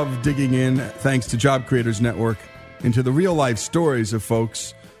love digging in, thanks to Job Creators Network, into the real-life stories of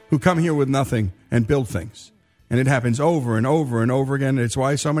folks who come here with nothing and build things. And it happens over and over and over again. It's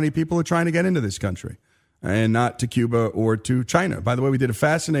why so many people are trying to get into this country, and not to Cuba or to China. By the way, we did a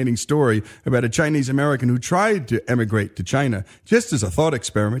fascinating story about a Chinese American who tried to emigrate to China just as a thought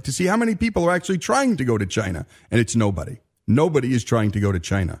experiment to see how many people are actually trying to go to China. And it's nobody. Nobody is trying to go to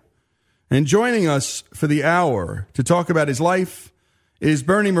China. And joining us for the hour to talk about his life is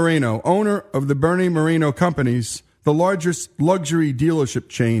Bernie Moreno, owner of the Bernie Moreno Companies, the largest luxury dealership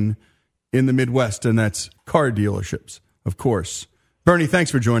chain in the Midwest, and that's car dealerships, of course. Bernie, thanks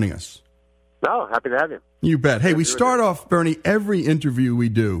for joining us. No, happy to have you. You bet. Hey, we start off, Bernie, every interview we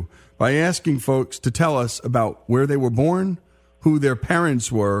do by asking folks to tell us about where they were born, who their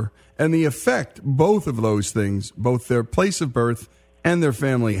parents were, and the effect both of those things, both their place of birth and their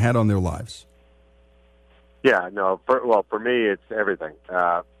family, had on their lives. Yeah, no, for me, it's everything.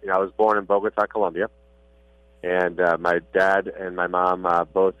 I was born in Bogota, Colombia, and my dad and my mom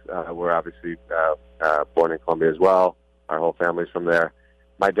both were obviously born in Colombia as well. Our whole family's from there.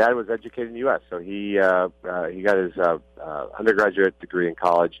 My dad was educated in the U.S., so he got his undergraduate degree in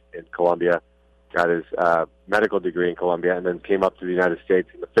college in Colombia, got his medical degree in Colombia, and then came up to the United States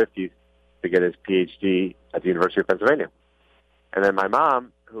in the 50s to get his Ph.D. at the University of Pennsylvania. And then my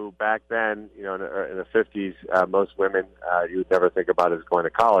mom, who back then, in the 50s, most women you would never think about as going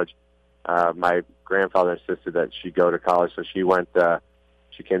to college. My grandfather insisted that she go to college, so she went.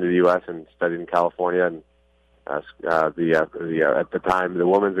 She came to the U.S. and studied in California, and at the time, the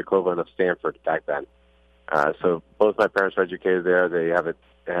woman's equivalent of Stanford back then. So both my parents were educated there. They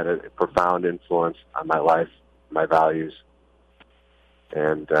had a profound influence on my life, my values.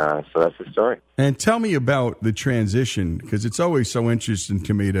 And so that's the story. And tell me about the transition, because it's always so interesting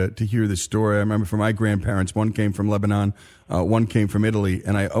to me to hear the story. I remember from my grandparents, one came from Lebanon, one came from Italy,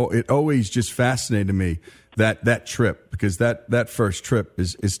 and it always just fascinated me that trip, because that first trip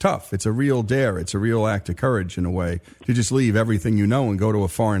is tough. It's a real dare. It's a real act of courage in a way to just leave everything you know and go to a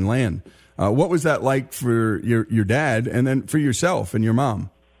foreign land. What was that like for your dad, and then for yourself and your mom?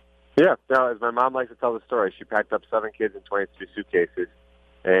 Yeah, as my mom likes to tell the story, she packed up 7 kids in 23 suitcases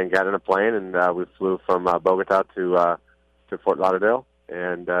and got in a plane, and we flew from Bogota to Fort Lauderdale,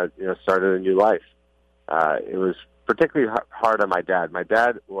 and started a new life. It was particularly hard on my dad. My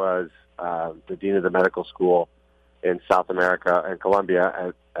dad was the dean of the medical school in South America and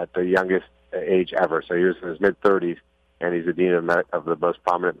Colombia at the youngest age ever. So he was in his mid-30s, and he's the dean of the most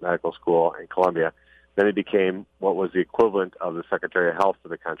prominent medical school in Colombia. Then he became what was the equivalent of the Secretary of Health for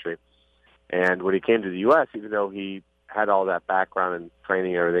the country. And when he came to the U.S., even though he had all that background and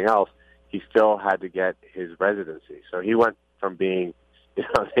training and everything else, he still had to get his residency. So he went from being,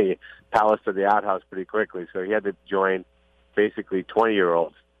 the palace to the outhouse pretty quickly. So he had to join basically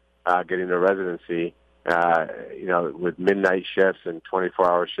 20-year-olds getting their residency, with midnight shifts and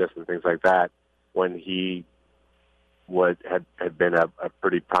 24-hour shifts and things like that, when he had been a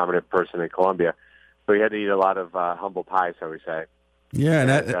pretty prominent person in Colombia. So he had to eat a lot of humble pie, so we say.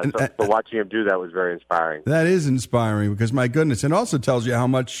 Yeah, so watching him do that was very inspiring. That is inspiring because, my goodness, it also tells you how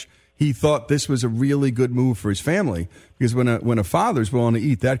much he thought this was a really good move for his family. Because when a father's willing to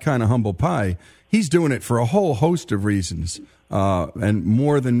eat that kind of humble pie, he's doing it for a whole host of reasons, and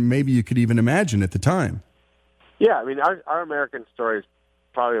more than maybe you could even imagine at the time. Yeah, I mean, our American story is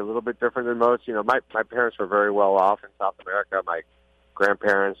probably a little bit different than most. You know, my parents were very well off in South America. My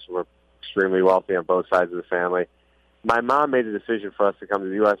grandparents were extremely wealthy on both sides of the family. My mom made a decision for us to come to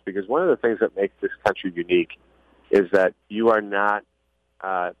the U.S. because one of the things that makes this country unique is that you are not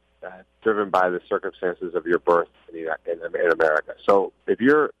driven by the circumstances of your birth in America. So if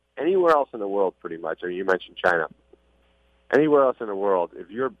you're anywhere else in the world, pretty much, or you mentioned China, anywhere else in the world,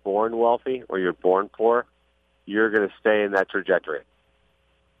 if you're born wealthy or you're born poor, you're going to stay in that trajectory.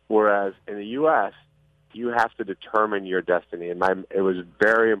 Whereas in the U.S., you have to determine your destiny. And it was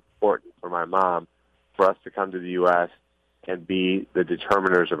very important for my mom for us to come to the U.S. and be the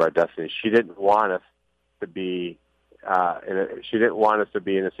determiners of our destiny. She didn't want us to be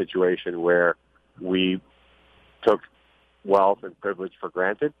in a situation where we took wealth and privilege for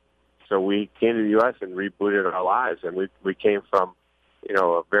granted. So we came to the U.S. and rebooted our lives, and we came from,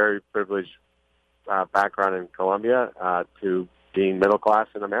 a very privileged background in Colombia to being middle class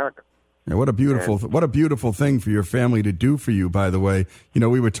in America. Yeah, what a beautiful thing for your family to do for you, by the way.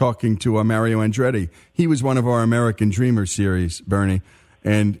 We were talking to Mario Andretti. He was one of our American Dreamers series, Bernie.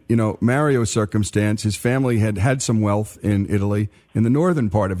 And, Mario's circumstance, his family had some wealth in Italy, in the northern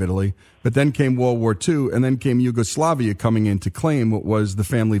part of Italy, but then came World War II, and then came Yugoslavia coming in to claim what was the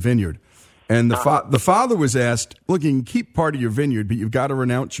family vineyard. And the father was asked, look, you can keep part of your vineyard, but you've got to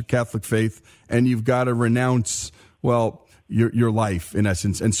renounce your Catholic faith, and you've got to renounce, your life, in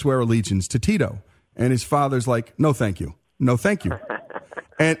essence, and swear allegiance to Tito. And his father's like, no, thank you. No, thank you.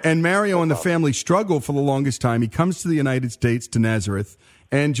 And Mario and the family struggle for the longest time. He comes to the United States, to Nazareth,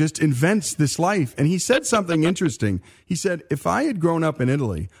 and just invents this life. And he said something interesting. He said, if I had grown up in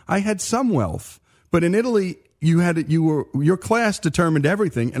Italy, I had some wealth. But in Italy, your class determined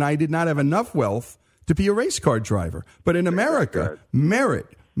everything, and I did not have enough wealth to be a race car driver. But in America, merit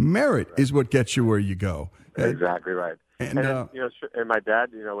is what gets you where you go. Exactly right. And my dad,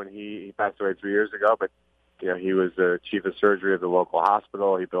 when he passed away 3 years ago, but he was the chief of surgery of the local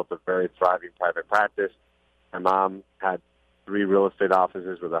hospital. He built a very thriving private practice. My mom had 3 real estate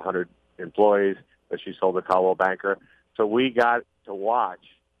offices with 100 employees that she sold to Caldwell Banker. So we got to watch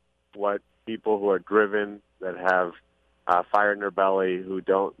what people who are driven, that have fire in their belly, who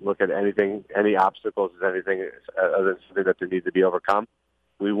don't look at any obstacles as anything other than something that they need to be overcome.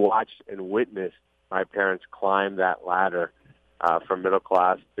 We watched and witnessed my parents climb that ladder from middle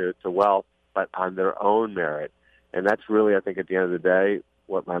class to wealth, but on their own merit. And that's really, I think, at the end of the day,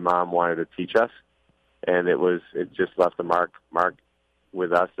 what my mom wanted to teach us. And it just left a mark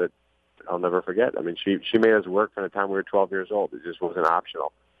with us that I'll never forget. I mean, she made us work from the time we were 12 years old. It just wasn't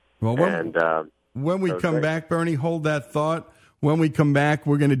optional. Well, when we come back, Bernie, hold that thought. When we come back,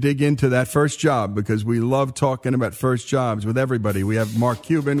 we're going to dig into that first job because we love talking about first jobs with everybody. We have Mark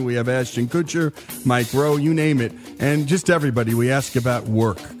Cuban, we have Ashton Kutcher, Mike Rowe, you name it. And just everybody, we ask about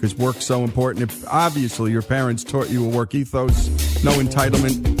work because work's so important. If obviously your parents taught you a work ethos, no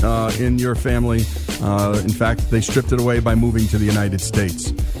entitlement in your family. In fact, they stripped it away by moving to the United States.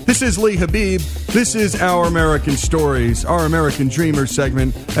 This is Lee Habib. This is Our American Stories, our American Dreamers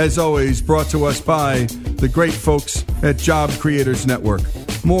segment, as always, brought to us by the great folks at Job Creators Network.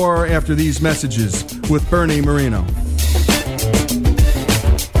 More after these messages with Bernie Moreno.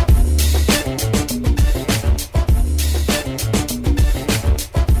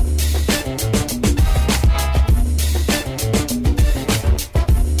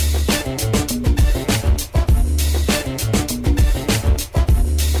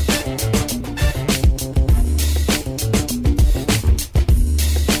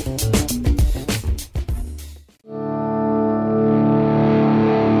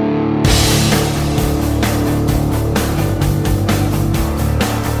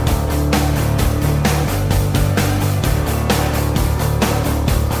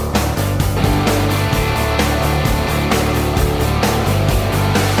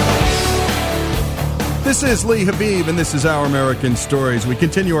 This is Lee Habib, and this is Our American Stories. We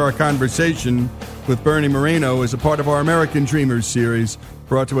continue our conversation with Bernie Moreno as a part of our American Dreamers series,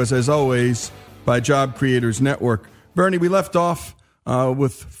 brought to us, as always, by Job Creators Network. Bernie, we left off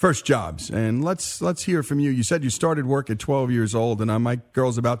with first jobs, and let's hear from you. You said you started work at 12 years old, and my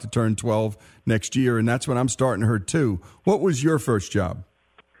girl's about to turn 12 next year, and that's when I'm starting her too. What was your first job?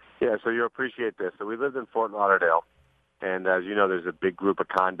 Yeah, so you'll appreciate this. So we lived in Fort Lauderdale, and as you know, there's a big group of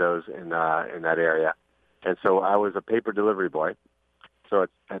condos in that area. And so I was a paper delivery boy. So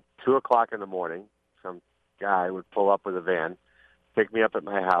at 2 o'clock in the morning, some guy would pull up with a van, pick me up at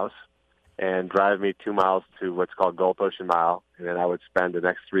my house, and drive me 2 miles to what's called Gulf Ocean Mile. And then I would spend the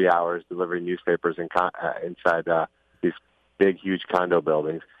next 3 hours delivering newspapers inside these big, huge condo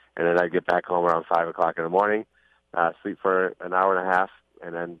buildings. And then I'd get back home around 5 o'clock in the morning, sleep for an hour and a half,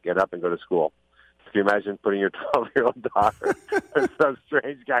 and then get up and go to school. Can you imagine putting your 12-year-old daughter with some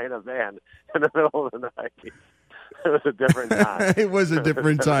strange guy in a van in the middle of the night? It was a different time. It was a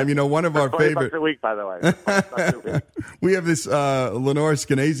different time. You know, one of our favorite. $20 a week, by the way. $20 a week. We have this Lenore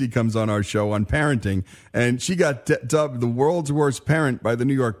Skenazy comes on our show on parenting, and she got dubbed the world's worst parent by the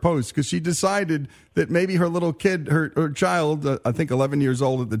New York Post because she decided that maybe her little kid, her child, I think 11 years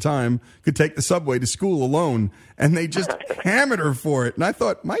old at the time, could take the subway to school alone, and they just hammered her for it. And I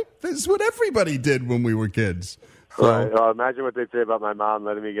thought, this is what everybody did when we were kids. So, right. Well, imagine what they'd say about my mom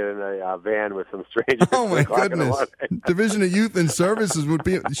letting me get in a van with some strangers. Oh my goodness! Division of Youth and Services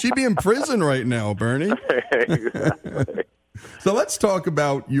she'd be in prison right now, Bernie. Exactly. So let's talk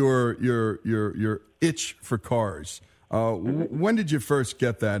about your itch for cars. When did you first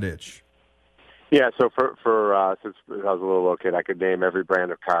get that itch? Yeah, so for since I was a little kid, I could name every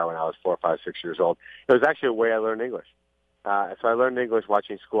brand of car when I was 4, 5, 6 years old. It was actually a way I learned English. So I learned English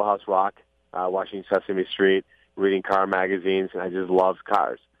watching Schoolhouse Rock, watching Sesame Street, reading car magazines, and I just loved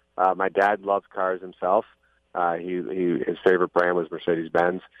cars. My dad loved cars himself. His favorite brand was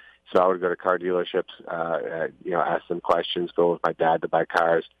Mercedes-Benz. So I would go to car dealerships, ask them questions, go with my dad to buy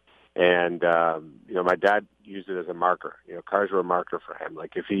cars. And, my dad used it as a marker. Cars were a marker for him.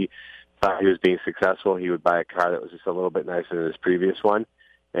 Like if he thought he was being successful, he would buy a car that was just a little bit nicer than his previous one.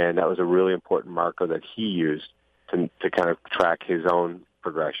 And that was a really important marker that he used to kind of track his own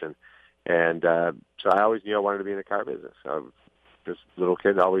progression. And so I always knew I wanted to be in the car business. This little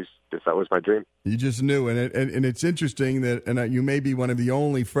kid that was my dream. You just knew, and it's interesting that you may be one of the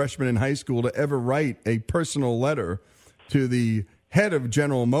only freshmen in high school to ever write a personal letter to the head of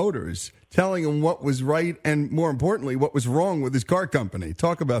General Motors, telling him what was right and, more importantly, what was wrong with his car company.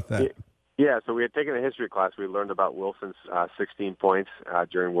 Talk about that. Yeah, so we had taken a history class. We learned about Wilson's 16 points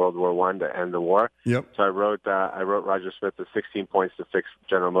during World War I to end the war. Yep. So I wrote Roger Smith the 16 points to fix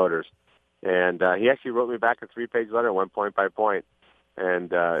General Motors. And he actually wrote me back a 3-page letter, one point by point.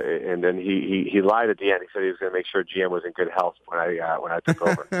 And then he lied at the end. He said he was going to make sure GM was in good health when I took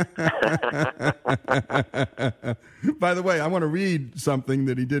over. By the way, I want to read something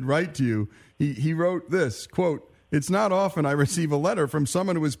that he did write to you. He wrote this, quote, "It's not often I receive a letter from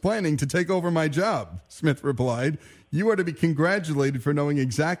someone who is planning to take over my job." Smith replied, "You are to be congratulated for knowing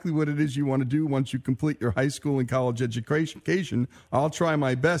exactly what it is you want to do once you complete your high school and college education. I'll try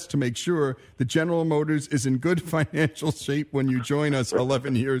my best to make sure that General Motors is in good financial shape when you join us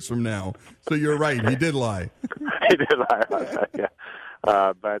 11 years from now." So you're right. He did lie. He did lie about that, yeah.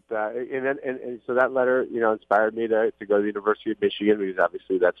 So that letter, inspired me to go to the University of Michigan, because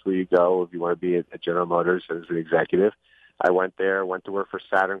obviously that's where you go if you want to be at General Motors as an executive. I went there, went to work for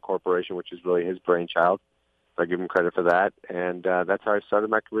Saturn Corporation, which is really his brainchild. So I give him credit for that, and that's how I started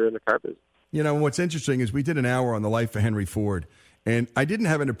my career in the car business. What's interesting is we did an hour on the life of Henry Ford, and I didn't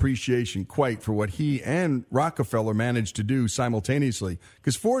have an appreciation quite for what he and Rockefeller managed to do simultaneously,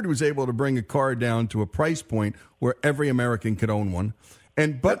 because Ford was able to bring a car down to a price point where every American could own one.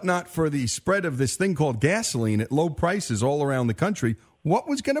 But not for the spread of this thing called gasoline at low prices all around the country, what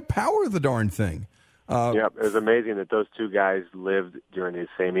was going to power the darn thing? It was amazing that those two guys lived during the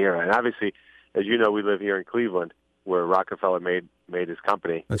same era. And obviously, as you know, we live here in Cleveland, where Rockefeller made his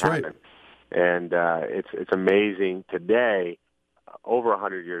company. That's right. And it's amazing today, over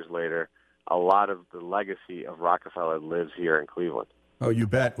 100 years later, a lot of the legacy of Rockefeller lives here in Cleveland. Oh, you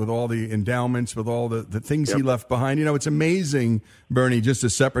bet, with all the endowments, with all the things he left behind. It's amazing, Bernie, just a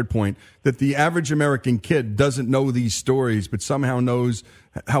separate point, that the average American kid doesn't know these stories, but somehow knows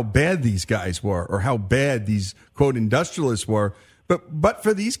how bad these guys were, or how bad these, quote, industrialists were. But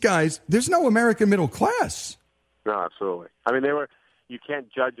for these guys, there's no American middle class. No, absolutely. I mean, you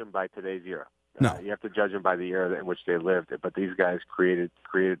can't judge them by today's era. No. You have to judge them by the era in which they lived. But these guys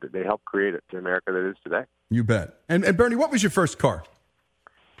they helped create the America that is today. You bet. And Bernie, what was your first car?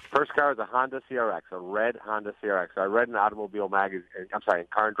 First car was a Honda CRX, a red Honda CRX. I read in Car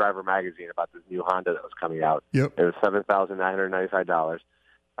and Driver magazine about this new Honda that was coming out. Yep. It was $7,995.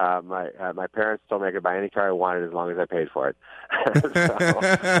 My parents told me I could buy any car I wanted as long as I paid for it.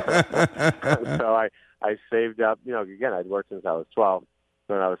 So I saved up. Again, I'd worked since I was 12.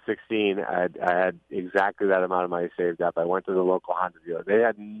 So when I was 16, I had exactly that amount of money saved up. I went to the local Honda dealer. They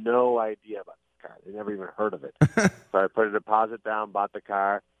had no idea about the car. They never even heard of it. So I put a deposit down, bought the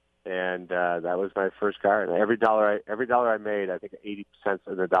car. and that was my first car. And every dollar I made, I think 80%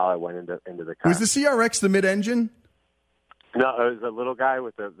 of the dollar went into the car. Was the CRX the mid-engine? No, it was a little guy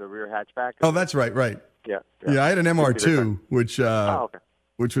with the rear hatchback. Oh, that's right. Yeah. I had an MR2, which okay.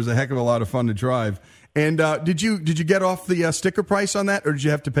 which was a heck of a lot of fun to drive. And did you get off the sticker price on that, or did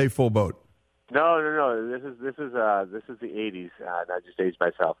you have to pay full boat? No. This is the 80s, and I just aged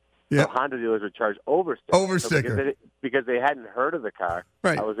myself. Yeah. So Honda dealers would charge over sticker. Over sticker. Because they hadn't heard of the car.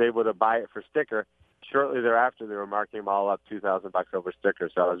 Right. I was able to buy it for sticker. Shortly thereafter, they were marking them all up $2,000 over sticker,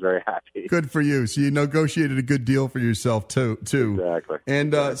 so I was very happy. Good for you. So you negotiated a good deal for yourself too. Exactly.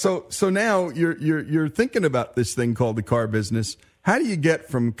 And so now you're thinking about this thing called the car business. How do you get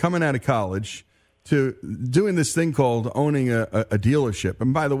from coming out of college to doing this thing called owning a dealership?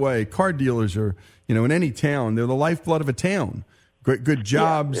 And by the way, car dealers are, in any town, they're the lifeblood of a town. Good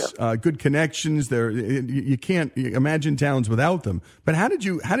jobs, good connections. You can't imagine towns without them. But how did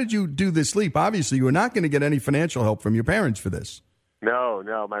you do this leap? Obviously, you were not going to get any financial help from your parents for this. No.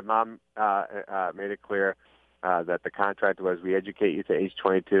 My mom made it clear that the contract was we educate you to age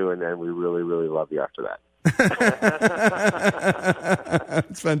 22, and then we really, really love you after that.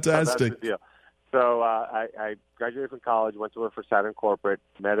 It's fantastic. So that's the deal. So I graduated from college, went to work for Saturn Corporate,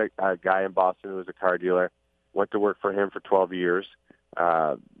 met a guy in Boston who was a car dealer. Went to work for him for 12 years,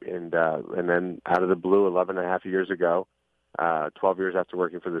 and then out of the blue, 11 and a half years ago, 12 years after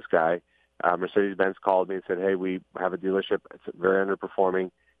working for this guy, Mercedes-Benz called me and said, hey, we have a dealership. It's very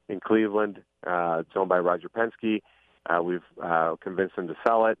underperforming in Cleveland. It's owned by Roger Penske. We've convinced them to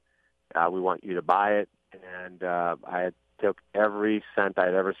sell it. We want you to buy it. And I had took every cent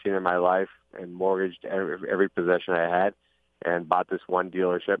I'd ever seen in my life and mortgaged every possession I had and bought this one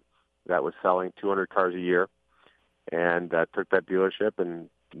dealership that was selling 200 cars a year. And took that dealership, and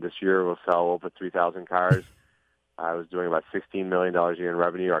this year we'll sell over 3,000 cars. I was doing about $16 million a year in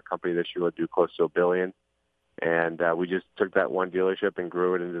revenue. Our company this year will do close to $1 billion. And we just took that one dealership and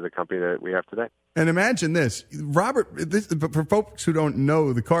grew it into the company that we have today. And imagine this, Robert, for folks who don't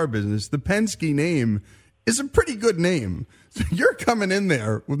know the car business, the Penske name is a pretty good name. So you're coming in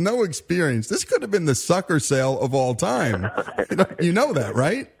there with no experience. This could have been the sucker sale of all time. You know that,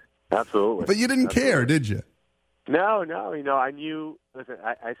 right? Absolutely. But you didn't care, did you? No. I knew. Listen,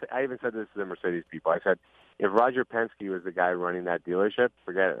 I even said this to the Mercedes people. I said, if Roger Penske was the guy running that dealership,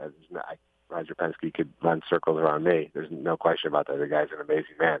 forget it. Roger Penske could run circles around me. There's no question about that. The guy's an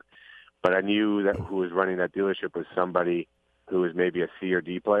amazing man. But I knew that who was running that dealership was somebody who was maybe a C or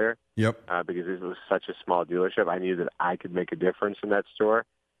D player. Yep. Because it was such a small dealership. I knew that I could make a difference in that store,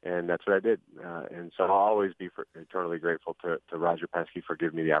 and that's what I did. And so I'll always be eternally grateful to Roger Penske for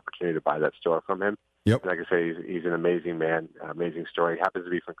giving me the opportunity to buy that store from him. Yep. Like I say, he's an amazing man, amazing story. He happens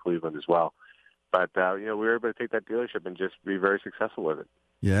to be from Cleveland as well. But, we were able to take that dealership and just be very successful with it.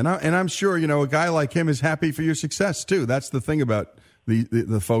 Yeah, and I'm sure, a guy like him is happy for your success, too. That's the thing about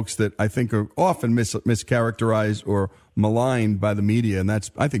the folks that I think are often mischaracterized or maligned by the media, and that's,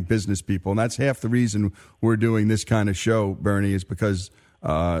 I think, business people. And that's half the reason we're doing this kind of show, Bernie, is because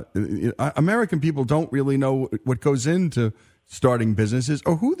American people don't really know what goes into starting businesses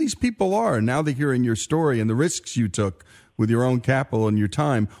or who these people are. And now they're hearing your story and the risks you took with your own capital and your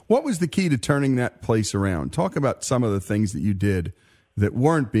time. What was the key to turning that place around? Talk about some of the things that you did that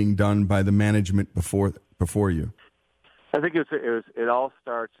weren't being done by the management before you. I think it all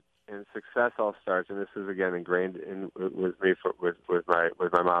starts, and success all starts, and this is again ingrained with me with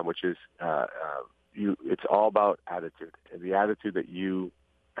my mom, which is it's all about attitude, and the attitude that you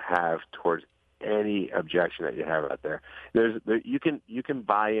have towards any objection that you have out there. You can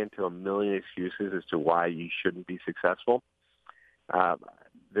buy into a million excuses as to why you shouldn't be successful.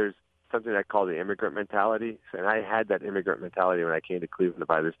 There's something I call the immigrant mentality, and I had that immigrant mentality when I came to Cleveland to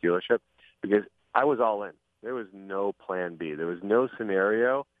buy this dealership because I was all in. There was no plan B. There was no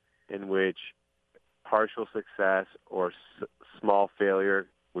scenario in which partial success or small failure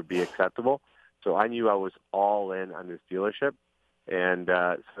would be acceptable. So I knew I was all in on this dealership, and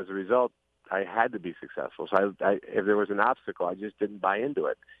so as a result, I had to be successful. So if there was an obstacle, I just didn't buy into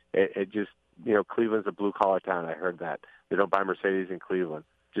it. It just, Cleveland's a blue-collar town. I heard that. They don't buy Mercedes in Cleveland.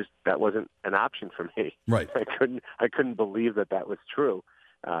 Just that wasn't an option for me. Right. I couldn't believe that was true.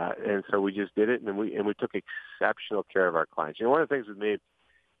 And so we just did it, and we took exceptional care of our clients. One of the things with me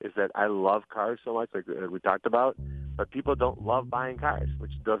is that I love cars so much, like we talked about, but people don't love buying cars,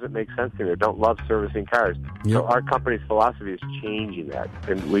 which doesn't make sense to me. They don't love servicing cars. Yep. So our company's philosophy is changing that.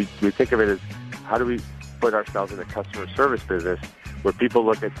 And we think of it as how do we put ourselves in a customer service business where people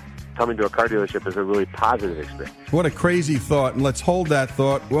look at coming to a car dealership as a really positive experience. What a crazy thought, and let's hold that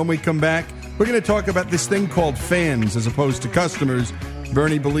thought. When we come back, we're going to talk about this thing called fans as opposed to customers.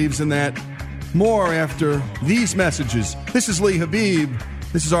 Bernie believes in that. More after these messages. This is Lee Habib.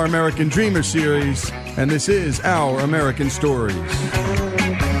 This is our American Dreamer series, and this is Our American Stories.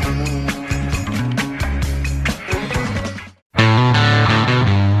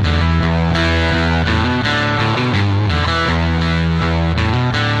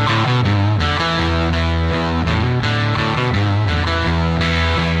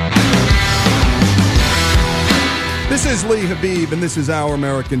 This is Lee Habib, and this is Our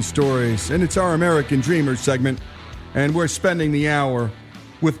American Stories, and it's our American Dreamers segment, and we're spending the hour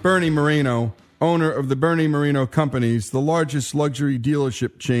with Bernie Moreno, owner of the Bernie Moreno Companies, the largest luxury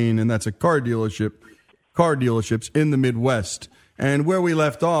dealership chain, and that's a car dealerships in the Midwest. And where we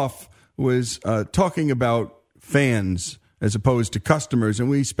left off was talking about fans as opposed to customers, and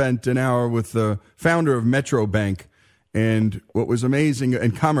we spent an hour with the founder of Metro Bank, and what was amazing,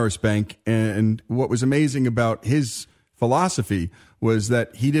 and Commerce Bank, and what was amazing about his philosophy was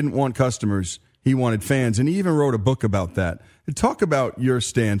that he didn't want customers, he wanted fans, and he even wrote a book about that. Talk about your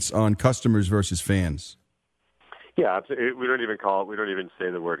stance on customers versus fans. Yeah, we don't even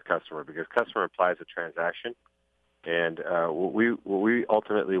say the word customer, because customer implies a transaction, and what we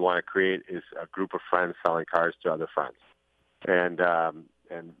ultimately want to create is a group of friends selling cars to other friends, and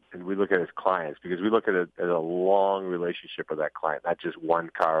we look at it as clients, because we look at it as a long relationship with that client, not just one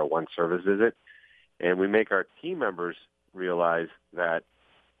car or one service visit. And we make our team members realize that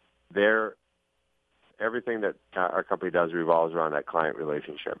everything that our company does revolves around that client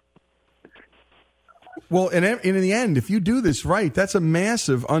relationship. Well, and in the end, if you do this right, that's a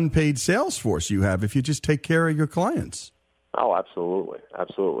massive unpaid sales force you have if you just take care of your clients. Oh, absolutely.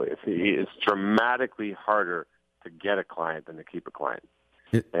 Absolutely. It's dramatically harder to get a client than to keep a client.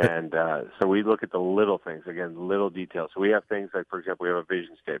 So we look at the little things, again, little details. So we have things like, for example, we have a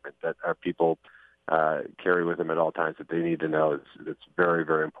vision statement that our people carry with them at all times that they need to know. It's very,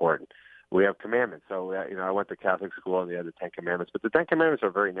 very important. We have commandments. So, I went to Catholic school, and they had the 10 Commandments. But the 10 Commandments are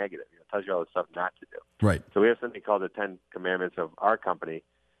very negative. It tells you all the stuff not to do. Right. So we have something called the 10 Commandments of our company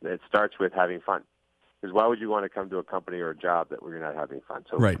that starts with having fun. Because why would you want to come to a company or a job that where you're not having fun?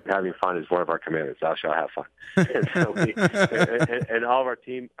 So having fun is one of our commandments. Thou shalt have fun. And, so and all of our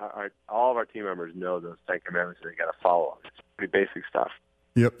team members know those 10 Commandments, and they got to follow them. It's pretty basic stuff.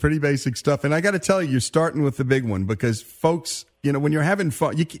 Yep, pretty basic stuff. And I got to tell you, you're starting with the big one, because folks, when you're having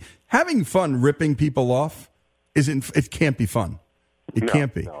fun, having fun ripping people off it can't be fun. It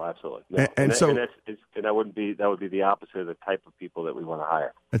can't be. No, absolutely. No. And that would be the opposite of the type of people that we want to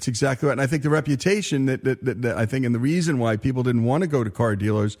hire. That's exactly right. And I think the reputation that I think, and the reason why people didn't want to go to car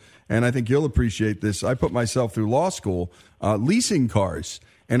dealers, and I think you'll appreciate this. I put myself through law school, leasing cars.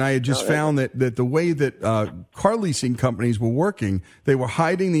 And I had just found that the way that car leasing companies were working, they were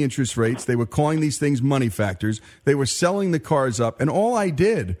hiding the interest rates. They were calling these things money factors. They were selling the cars up. And all I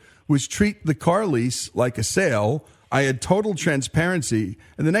did was treat the car lease like a sale. I had total transparency.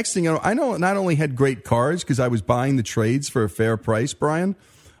 And the next thing I know, not only had great cars because I was buying the trades for a fair price, Brian,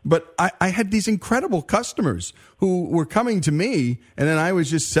 but I had these incredible customers who were coming to me, and then I was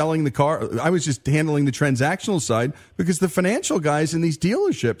just selling the car. I was just handling the transactional side, because the financial guys in these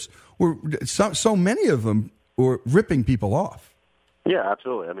dealerships were, so many of them were ripping people off. Yeah,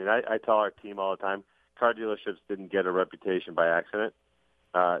 absolutely. I mean, I tell our team all the time, car dealerships didn't get a reputation by accident.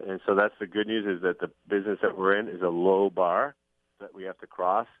 And so that's the good news, is that the business that we're in is a low bar that we have to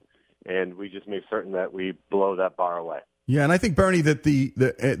cross, and we just make certain that we blow that bar away. Yeah, and I think, Bernie, that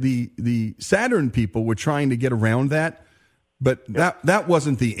the Saturn people were trying to get around that, but that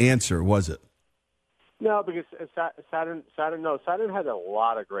wasn't the answer, was it? No, because Saturn had a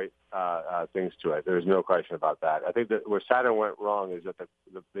lot of great things to it. There's no question about that. I think that where Saturn went wrong is that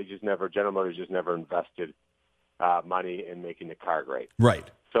General Motors just never invested money in making the car great. Right.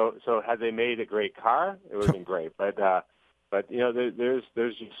 So had they made a great car, it would have been great. But there's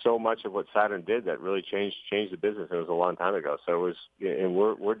just so much of what Saturn did that really changed the business. It was a long time ago. So it was, and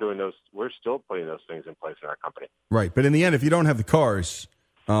we're doing those. We're still putting those things in place in our company. Right. But in the end, if you don't have the cars,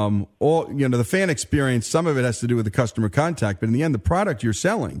 the fan experience, some of it has to do with the customer contact. But in the end, the product you're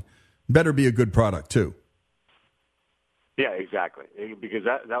selling better be a good product too. Yeah, exactly. Because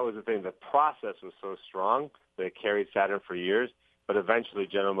that was the thing. The process was so strong that it carried Saturn for years. But eventually,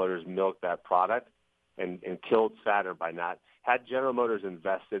 General Motors milked that product and killed Saturn by not. Had General Motors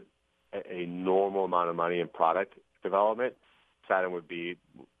invested a normal amount of money in product development, Saturn would be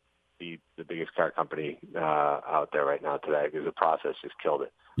the biggest car company out there right now today, because the process just killed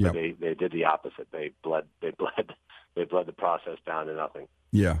it. Yep. They did the opposite. They bled the process down to nothing.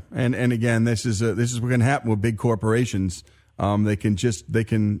 Yeah, and again, this is what's going to happen with big corporations. They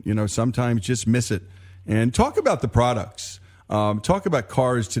can sometimes just miss it. And talk about the products. Talk about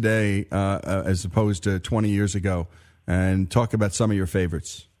cars today as opposed to 20 years ago, and talk about some of your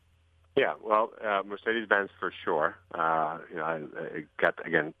favorites. Yeah, well, Mercedes-Benz for sure. I got,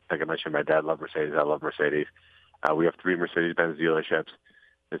 again, like I mentioned, my dad loved Mercedes. I love Mercedes. We have 3 Mercedes-Benz dealerships.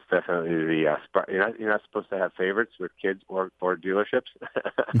 It's definitely the you're not supposed to have favorites with kids or dealerships.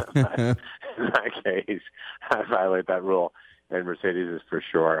 In my case, I violate that rule, and Mercedes is for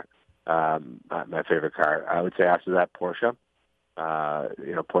sure my favorite car. I would say after that, Porsche.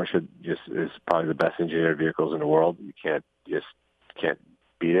 Porsche just is probably the best engineered vehicles in the world. You can't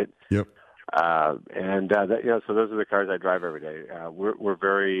beat it. Yep. So those are the cars I drive every day. We're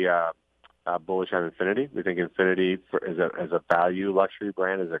very bullish on Infiniti. We think Infiniti as a value luxury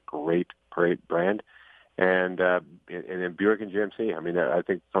brand is a great brand. And then Buick and GMC. I mean, I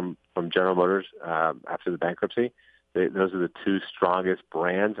think from General Motors after the bankruptcy, those are the 2 strongest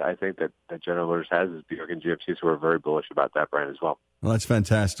brands I think that General Motors has is Buick and GMC. So we're very bullish about that brand as well. Well, that's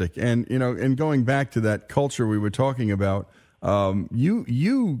fantastic. And and going back to that culture we were talking about,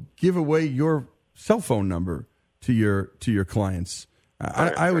 you give away your cell phone number to your clients.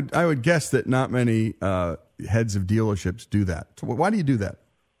 I would guess that not many heads of dealerships do that. So why do you do that?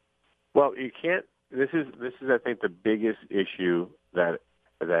 Well, you can't. This is I think the biggest issue that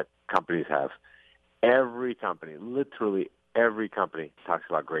companies have. Every company, literally every company, talks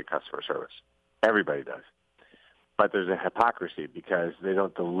about great customer service. Everybody does. But there's a hypocrisy because they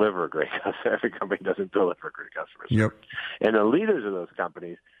don't deliver great customer. Every company doesn't deliver great customer service. Yep. And the leaders of those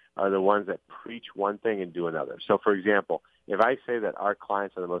companies are the ones that preach one thing and do another. So, for example, if I say that our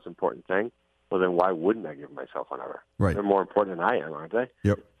clients are the most important thing, well, then why wouldn't I give them my cell phone number? Right. They're more important than I am, aren't they?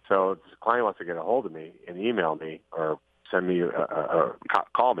 Yep. So if the client wants to get a hold of me and email me or send me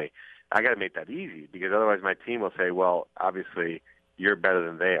call me, I got to make that easy because otherwise my team will say, well, obviously you're better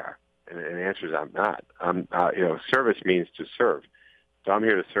than they are. And the answer is I'm not. Service means to serve. So I'm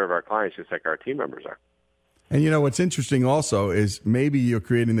here to serve our clients just like our team members are. And what's interesting also is maybe you're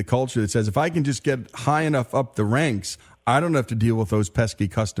creating the culture that says if I can just get high enough up the ranks, I don't have to deal with those pesky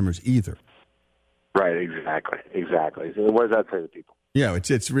customers either. Right, exactly. So what does that say to people? Yeah,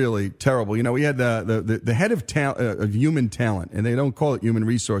 it's really terrible. We had the head of human talent, and they don't call it human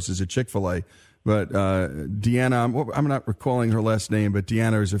resources at Chick-fil-A, but Deanna, I'm not recalling her last name, but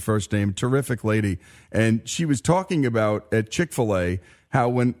Deanna is her first name, terrific lady. And she was talking about at Chick-fil-A how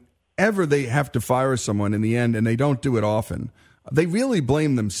whenever they have to fire someone in the end, and they don't do it often, they really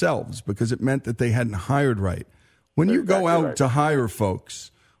blame themselves because it meant that they hadn't hired right. When you go out to hire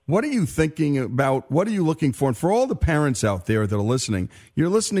folks, what are you thinking about? What are you looking for? And for all the parents out there that are listening, you're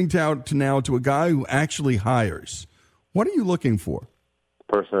listening now to a guy who actually hires. What are you looking for?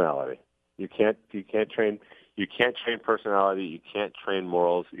 Personality. You can't train personality. You can't train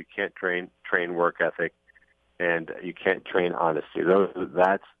morals. You can't train work ethic, and you can't train honesty.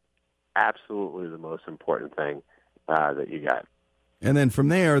 That's absolutely the most important thing that you got. And then from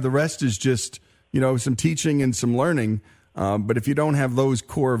there, the rest is just some teaching and some learning. But if you don't have those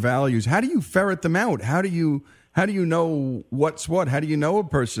core values, how do you ferret them out? How do you know what's what? How do you know a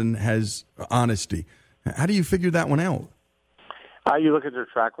person has honesty? How do you figure that one out? You look at their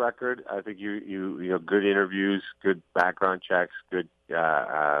track record. I think you good interviews, good background checks, good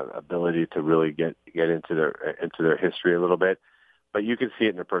ability to really get into their history a little bit. But you can see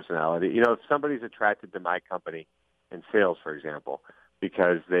it in their personality. If somebody's attracted to my company in sales, for example,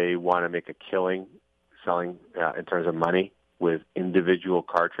 because they want to make a killing selling in terms of money with individual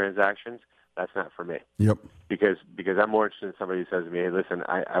car transactions, that's not for me. Yep. Because I'm more interested in somebody who says to me, hey, listen,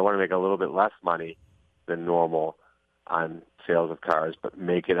 I want to make a little bit less money than normal on sales of cars, but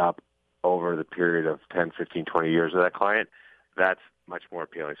make it up over the period of 10, 15, 20 years of that client. That's much more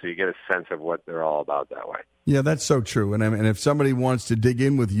appealing. So you get a sense of what they're all about that way. Yeah, that's so true. And if somebody wants to dig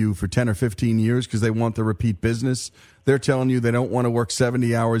in with you for 10 or 15 years because they want the repeat business, they're telling you they don't want to work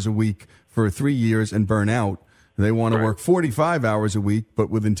 70 hours a week for 3 years and burn out. They want to work 45 hours a week, but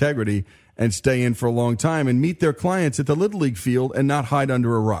with integrity, and stay in for a long time and meet their clients at the Little League field and not hide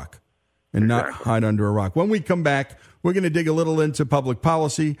under a rock. When we come back, we're going to dig a little into public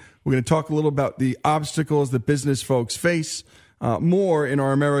policy. We're going to talk a little about the obstacles that business folks face. More in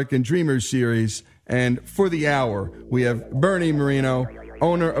our American Dreamers series. And for the hour, we have Bernie Moreno,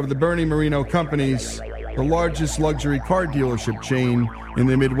 owner of the Bernie Moreno Companies, the largest luxury car dealership chain in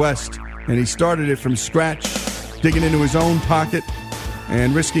the Midwest. And he started it from scratch, digging into his own pocket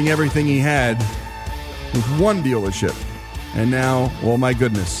and risking everything he had with one dealership. And now, oh my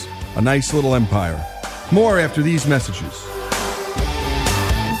goodness, a nice little empire. More after these messages.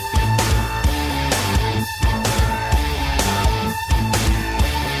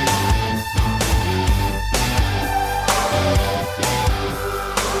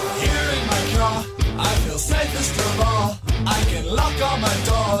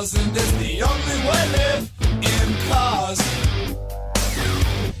 cars, and it's the only way live in cars.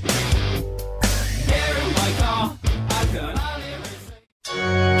 Here in my car, I can only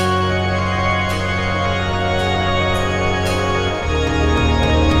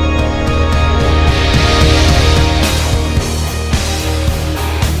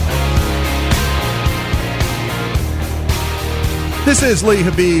This is Lee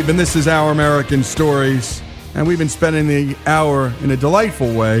Habib, and this is Our American Stories. And we've been spending the hour in a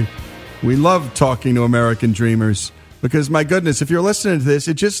delightful way. We love talking to American dreamers because, my goodness, if you're listening to this,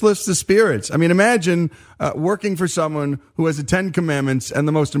 it just lifts the spirits. I mean, imagine working for someone who has the 10 commandments, and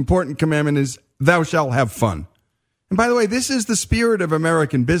the most important commandment is, thou shalt have fun. And by the way, this is the spirit of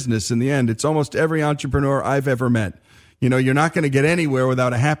American business in the end. It's almost every entrepreneur I've ever met. You know, you're not going to get anywhere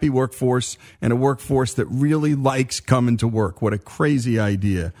without a happy workforce and a workforce that really likes coming to work. What a crazy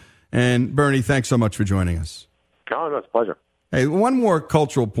idea. And Bernie, thanks so much for joining us. Oh, no, it's a pleasure. Hey, one more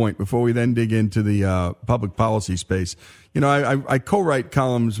cultural point before we then dig into the public policy space. You know, I co-write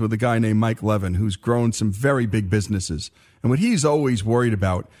columns with a guy named Mike Levin, who's grown some very big businesses. And what he's always worried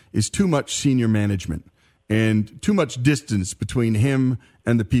about is too much senior management and too much distance between him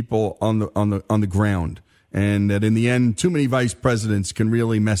and the people on the ground. And that in the end, too many vice presidents can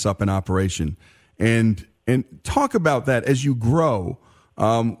really mess up an operation. And talk about that as you grow,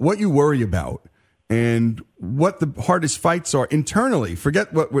 what you worry about and what the hardest fights are internally.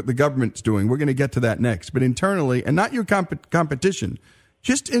 Forget what the government's doing. We're going to get to that next. But internally, and not your competition,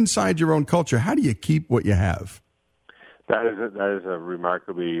 just inside your own culture, how do you keep what you have? That is a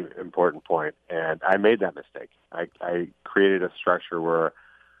remarkably important point. And I made that mistake. I created a structure where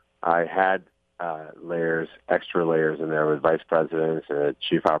I had layers, extra layers in there with vice presidents and a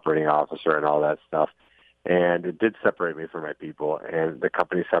chief operating officer and all that stuff. And it did separate me from my people, and the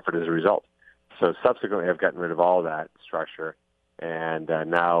company suffered as a result. So subsequently, I've gotten rid of all that structure, and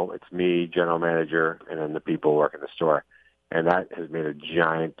now it's me, general manager, and then the people working the store. And that has made a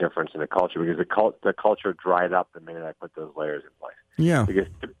giant difference in the culture because the culture dried up the minute I put those layers in place. Yeah. Because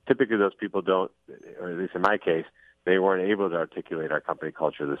typically those people don't, or at least in my case, they weren't able to articulate our company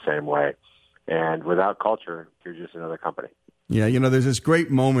culture the same way. And without culture, you're just another company. Yeah, you know, there's this great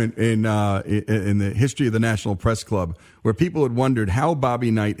moment in the history of the National Press Club where people had wondered how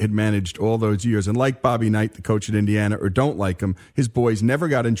Bobby Knight had managed all those years. And like Bobby Knight, the coach at Indiana, or don't like him, his boys never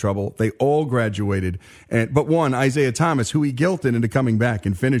got in trouble. They all graduated. But one, Isaiah Thomas, who he guilted into coming back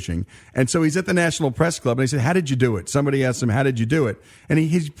and finishing. And so he's at the National Press Club, and he said, how did you do it? Somebody asked him, how did you do it? And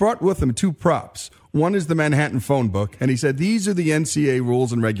he's brought with him two props. One is the Manhattan phone book, and he said, these are the NCAA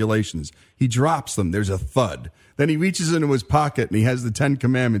rules and regulations. He drops them. There's a thud. Then he reaches into his pocket, and he has the 10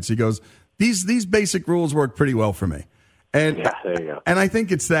 commandments. He goes, these basic rules work pretty well for me. And yeah, there you go. And I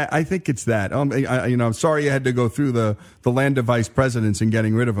think it's that. I'm sorry you had to go through the land of vice presidents and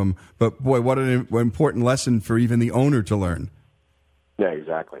getting rid of them. But, boy, what an important lesson for even the owner to learn. Yeah,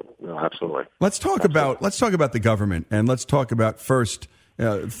 exactly. No, absolutely. Let's talk about the government, and let's talk about first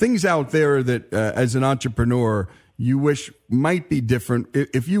things out there that, as an entrepreneur, you wish might be different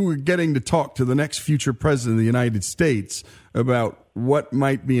if you were getting to talk to the next future president of the United States about what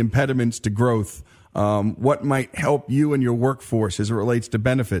might be impediments to growth, what might help you and your workforce as it relates to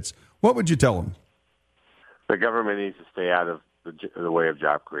benefits. What would you tell them? The government needs to stay out of the way of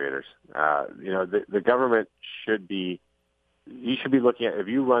job creators. The government should be. You should be looking at, if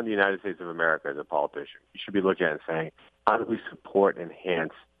you run the United States of America as a politician, you should be looking at it and saying, how do we support,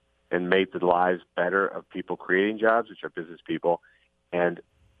 enhance, and make the lives better of people creating jobs, which are business people, and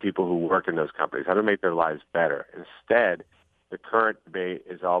people who work in those companies? How do we make their lives better? Instead, the current debate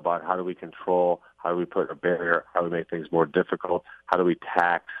is all about how do we control, how do we put a barrier, how do we make things more difficult, how do we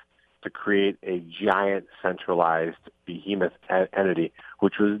tax, to create a giant centralized behemoth entity,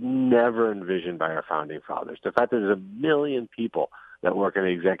 which was never envisioned by our founding fathers. The fact that there's 1 million people that work in the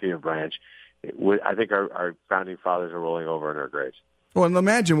executive branch, I think our founding fathers are rolling over in their graves. Well, and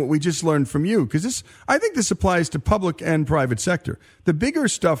imagine what we just learned from you, because I think this applies to public and private sector. The bigger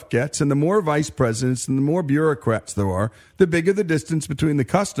stuff gets, and the more vice presidents and the more bureaucrats there are, the bigger the distance between the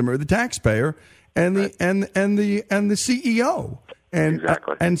customer, the taxpayer, and the CEO. And,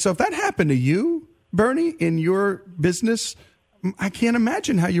 exactly. And so if that happened to you, Bernie, in your business, I can't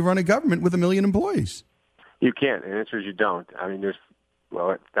imagine how you run a government with 1 million employees. You can't. And the answer is you don't. I mean, there's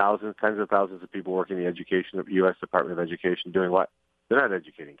thousands, tens of thousands of people working in the education, the U.S. Department of Education, doing what? They're not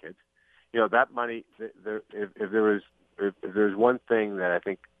educating kids. You know, that money, if there was one thing that I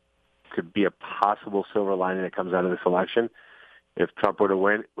think could be a possible silver lining that comes out of this election, if Trump were to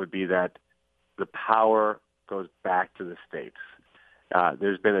win, would be that the power goes back to the states.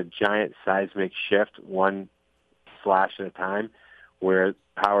 There's been a giant seismic shift, one slash at a time, where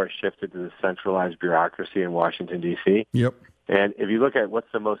power shifted to the centralized bureaucracy in Washington, D.C. Yep. And if you look at what's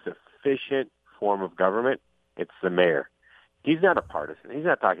the most efficient form of government, it's the mayor. He's not a partisan. He's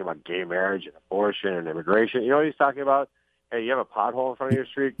not talking about gay marriage and abortion and immigration. You know what he's talking about? Hey, you have a pothole in front of your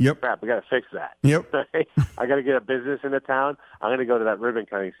street? Yep. Crap, we got to fix that. Yep. I got to get a business into town. I'm going to go to that ribbon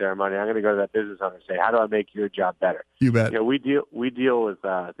cutting ceremony. I'm going to go to that business owner and say, how do I make your job better? You bet. You know, we deal with,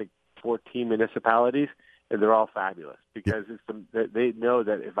 I think, 14 municipalities, and they're all fabulous because they know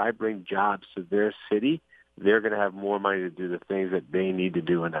that if I bring jobs to their city, they're going to have more money to do the things that they need to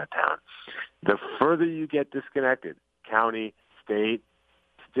do in that town. The further you get disconnected, county, state,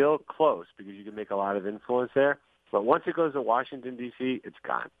 still close because you can make a lot of influence there. But once it goes to Washington, D.C., it's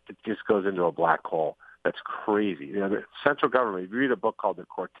gone. It just goes into a black hole. That's crazy. You know, the central government, if you read a book called The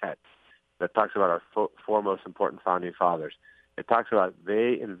Quartet that talks about our four most important founding fathers, it talks about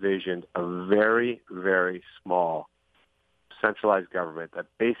they envisioned a very, very small centralized government that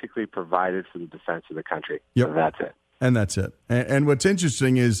basically provided for the defense of the country. Yep. And that's it. And that's it. And what's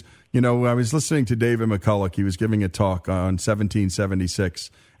interesting is, you know, I was listening to David McCulloch. He was giving a talk on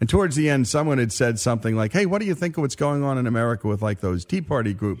 1776. And towards the end, someone had said something like, hey, what do you think of what's going on in America with like those Tea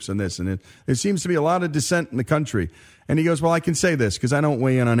Party groups and this? And there seems to be a lot of dissent in the country. And he goes, well, I can say this because I don't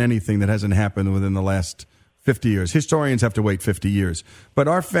weigh in on anything that hasn't happened within the last 50 years. Historians have to wait 50 years. But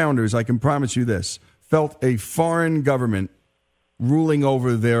our founders, I can promise you this, felt a foreign government ruling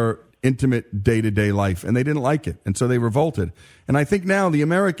over their intimate day-to-day life, and they didn't like it, and so they revolted. And I think now the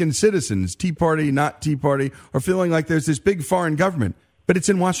American citizens, Tea Party, not Tea Party, are feeling like there's this big foreign government, but it's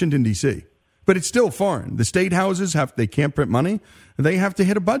in Washington, D.C., but it's still foreign. The state houses, they can't print money. They have to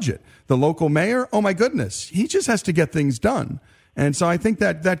hit a budget. The local mayor, oh my goodness, he just has to get things done. And so I think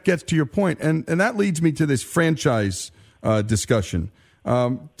that gets to your point, and that leads me to this franchise discussion.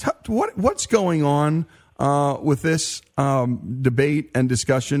 What's going on with this debate and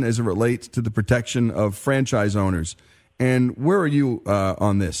discussion as it relates to the protection of franchise owners, and where are you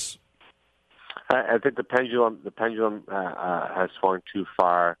on this? I think the pendulum has swung too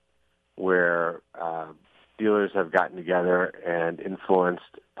far, where dealers have gotten together and influenced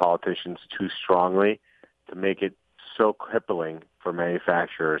politicians too strongly to make it so crippling for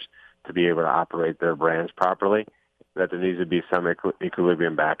manufacturers to be able to operate their brands properly, that there needs to be some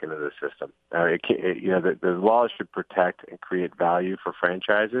equilibrium back into the system. The laws should protect and create value for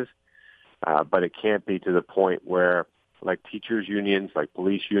franchises, but it can't be to the point where, like teachers' unions, like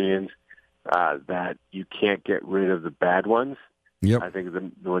police unions, that you can't get rid of the bad ones. Yep. I think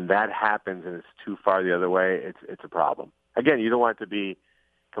when that happens and it's too far the other way, it's a problem. Again, you don't want it to be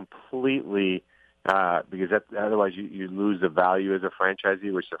completely because otherwise you lose the value as a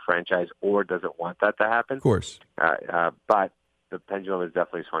franchisee, which the franchisor doesn't want that to happen. Of course. But the pendulum is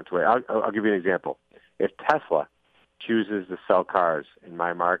definitely swung to way. I'll give you an example. If Tesla chooses to sell cars in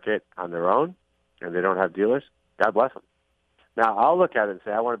my market on their own and they don't have dealers, God bless them. Now, I'll look at it and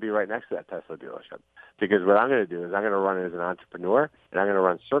say, I want to be right next to that Tesla dealership. Because what I'm going to do is I'm going to run it as an entrepreneur, and I'm going to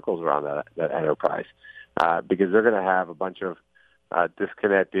run circles around that enterprise. Because they're going to have a bunch of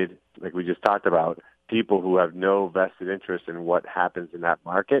disconnected, like we just talked about, people who have no vested interest in what happens in that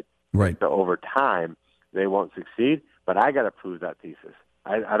market. Right. So over time, they won't succeed, but I got to prove that thesis.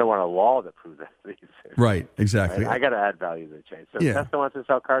 I don't want a law that proves that thesis. Right, exactly. Right? I got to add value to the chain. So if Tesla wants to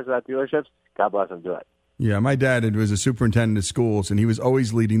sell cars without dealerships, God bless them, do it. Yeah, my dad was a superintendent of schools, and he was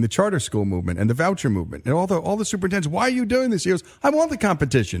always leading the charter school movement and the voucher movement. And all the superintendents, why are you doing this? He goes, I want the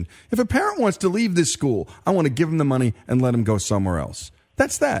competition. If a parent wants to leave this school, I want to give him the money and let him go somewhere else.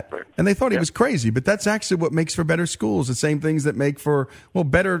 That's that. Right. And they thought he was crazy, but that's actually what makes for better schools, the same things that make for,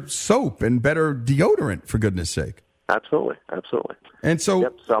 better soap and better deodorant, for goodness sake. Absolutely. And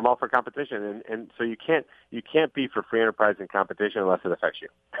so, so I'm all for competition, and so you can't be for free enterprise and competition unless it affects you.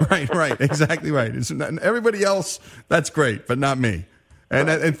 Right, exactly right. Everybody else, that's great, but not me.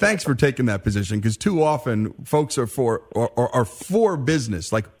 And thanks for taking that position, because too often folks are for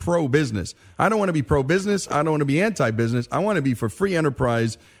business, like pro business. I don't want to be pro business. I don't want to be anti business. I want to be for free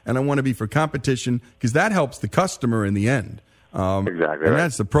enterprise, and I want to be for competition, because that helps the customer in the end. Exactly. And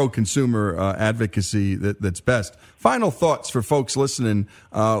that's the pro-consumer advocacy that's best. Final thoughts for folks listening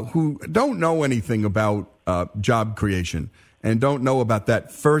who don't know anything about job creation and don't know about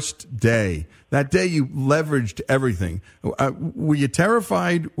that first day, that day you leveraged everything. Were you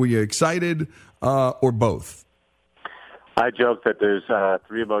terrified? Were you excited? Or both? I joke that there's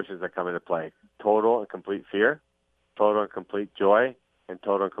three emotions that come into play: total and complete fear, total and complete joy, and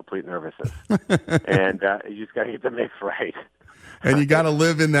total and complete nervousness. And you just got to get the mix right. And you got to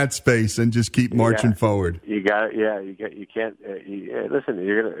live in that space and just keep marching forward. You got, you can't. Listen,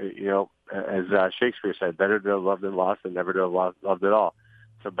 you're gonna, as Shakespeare said, better to have loved and lost than never to have loved at all.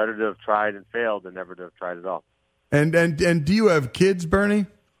 So better to have tried and failed than never to have tried at all. And do you have kids, Bernie?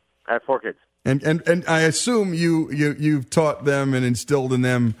 I have 4 kids. And I assume you've taught them and instilled in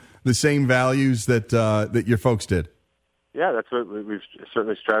them the same values that your folks did. Yeah, that's what we've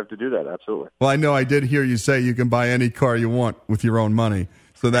certainly strived to do. That absolutely. Well, I know I did hear you say you can buy any car you want with your own money.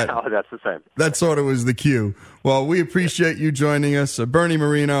 So that's the same. That sort of was the cue. Well, we appreciate you joining us. Bernie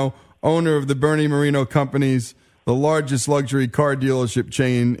Moreno, owner of the Bernie Moreno Companies, the largest luxury car dealership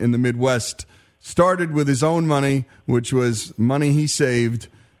chain in the Midwest, started with his own money, which was money he saved.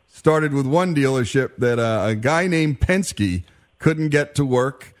 Started with one dealership that a guy named Penske couldn't get to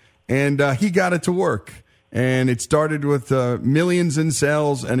work, and he got it to work. And it started with millions in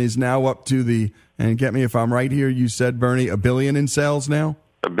sales and is now up to and get me if I'm right here, you said, Bernie, $1 billion in sales now?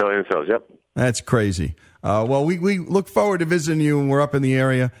 $1 billion in sales, yep. That's crazy. Well, we look forward to visiting you when we're up in the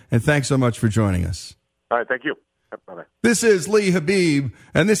area, and thanks so much for joining us. All right, thank you. Bye-bye. This is Lee Habib,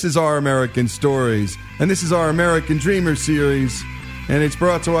 and this is Our American Stories, and this is our American Dreamer series, and it's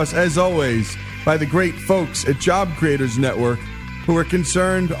brought to us, as always, by the great folks at Job Creators Network, who are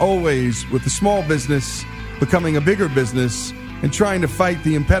concerned always with the small business becoming a bigger business and trying to fight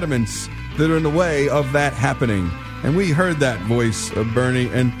the impediments that are in the way of that happening. And we heard that voice of Bernie,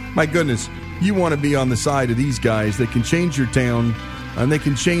 and my goodness, you want to be on the side of these guys that can change your town, and they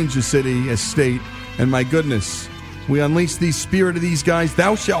can change the city, a state, and my goodness, we unleash the spirit of these guys.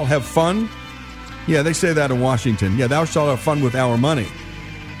 Thou shalt have fun. Yeah, they say that in Washington. Yeah, thou shalt have fun with our money.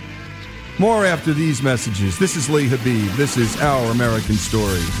 More after these messages. This is Lee Habib. This is Our American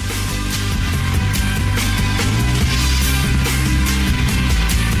Stories.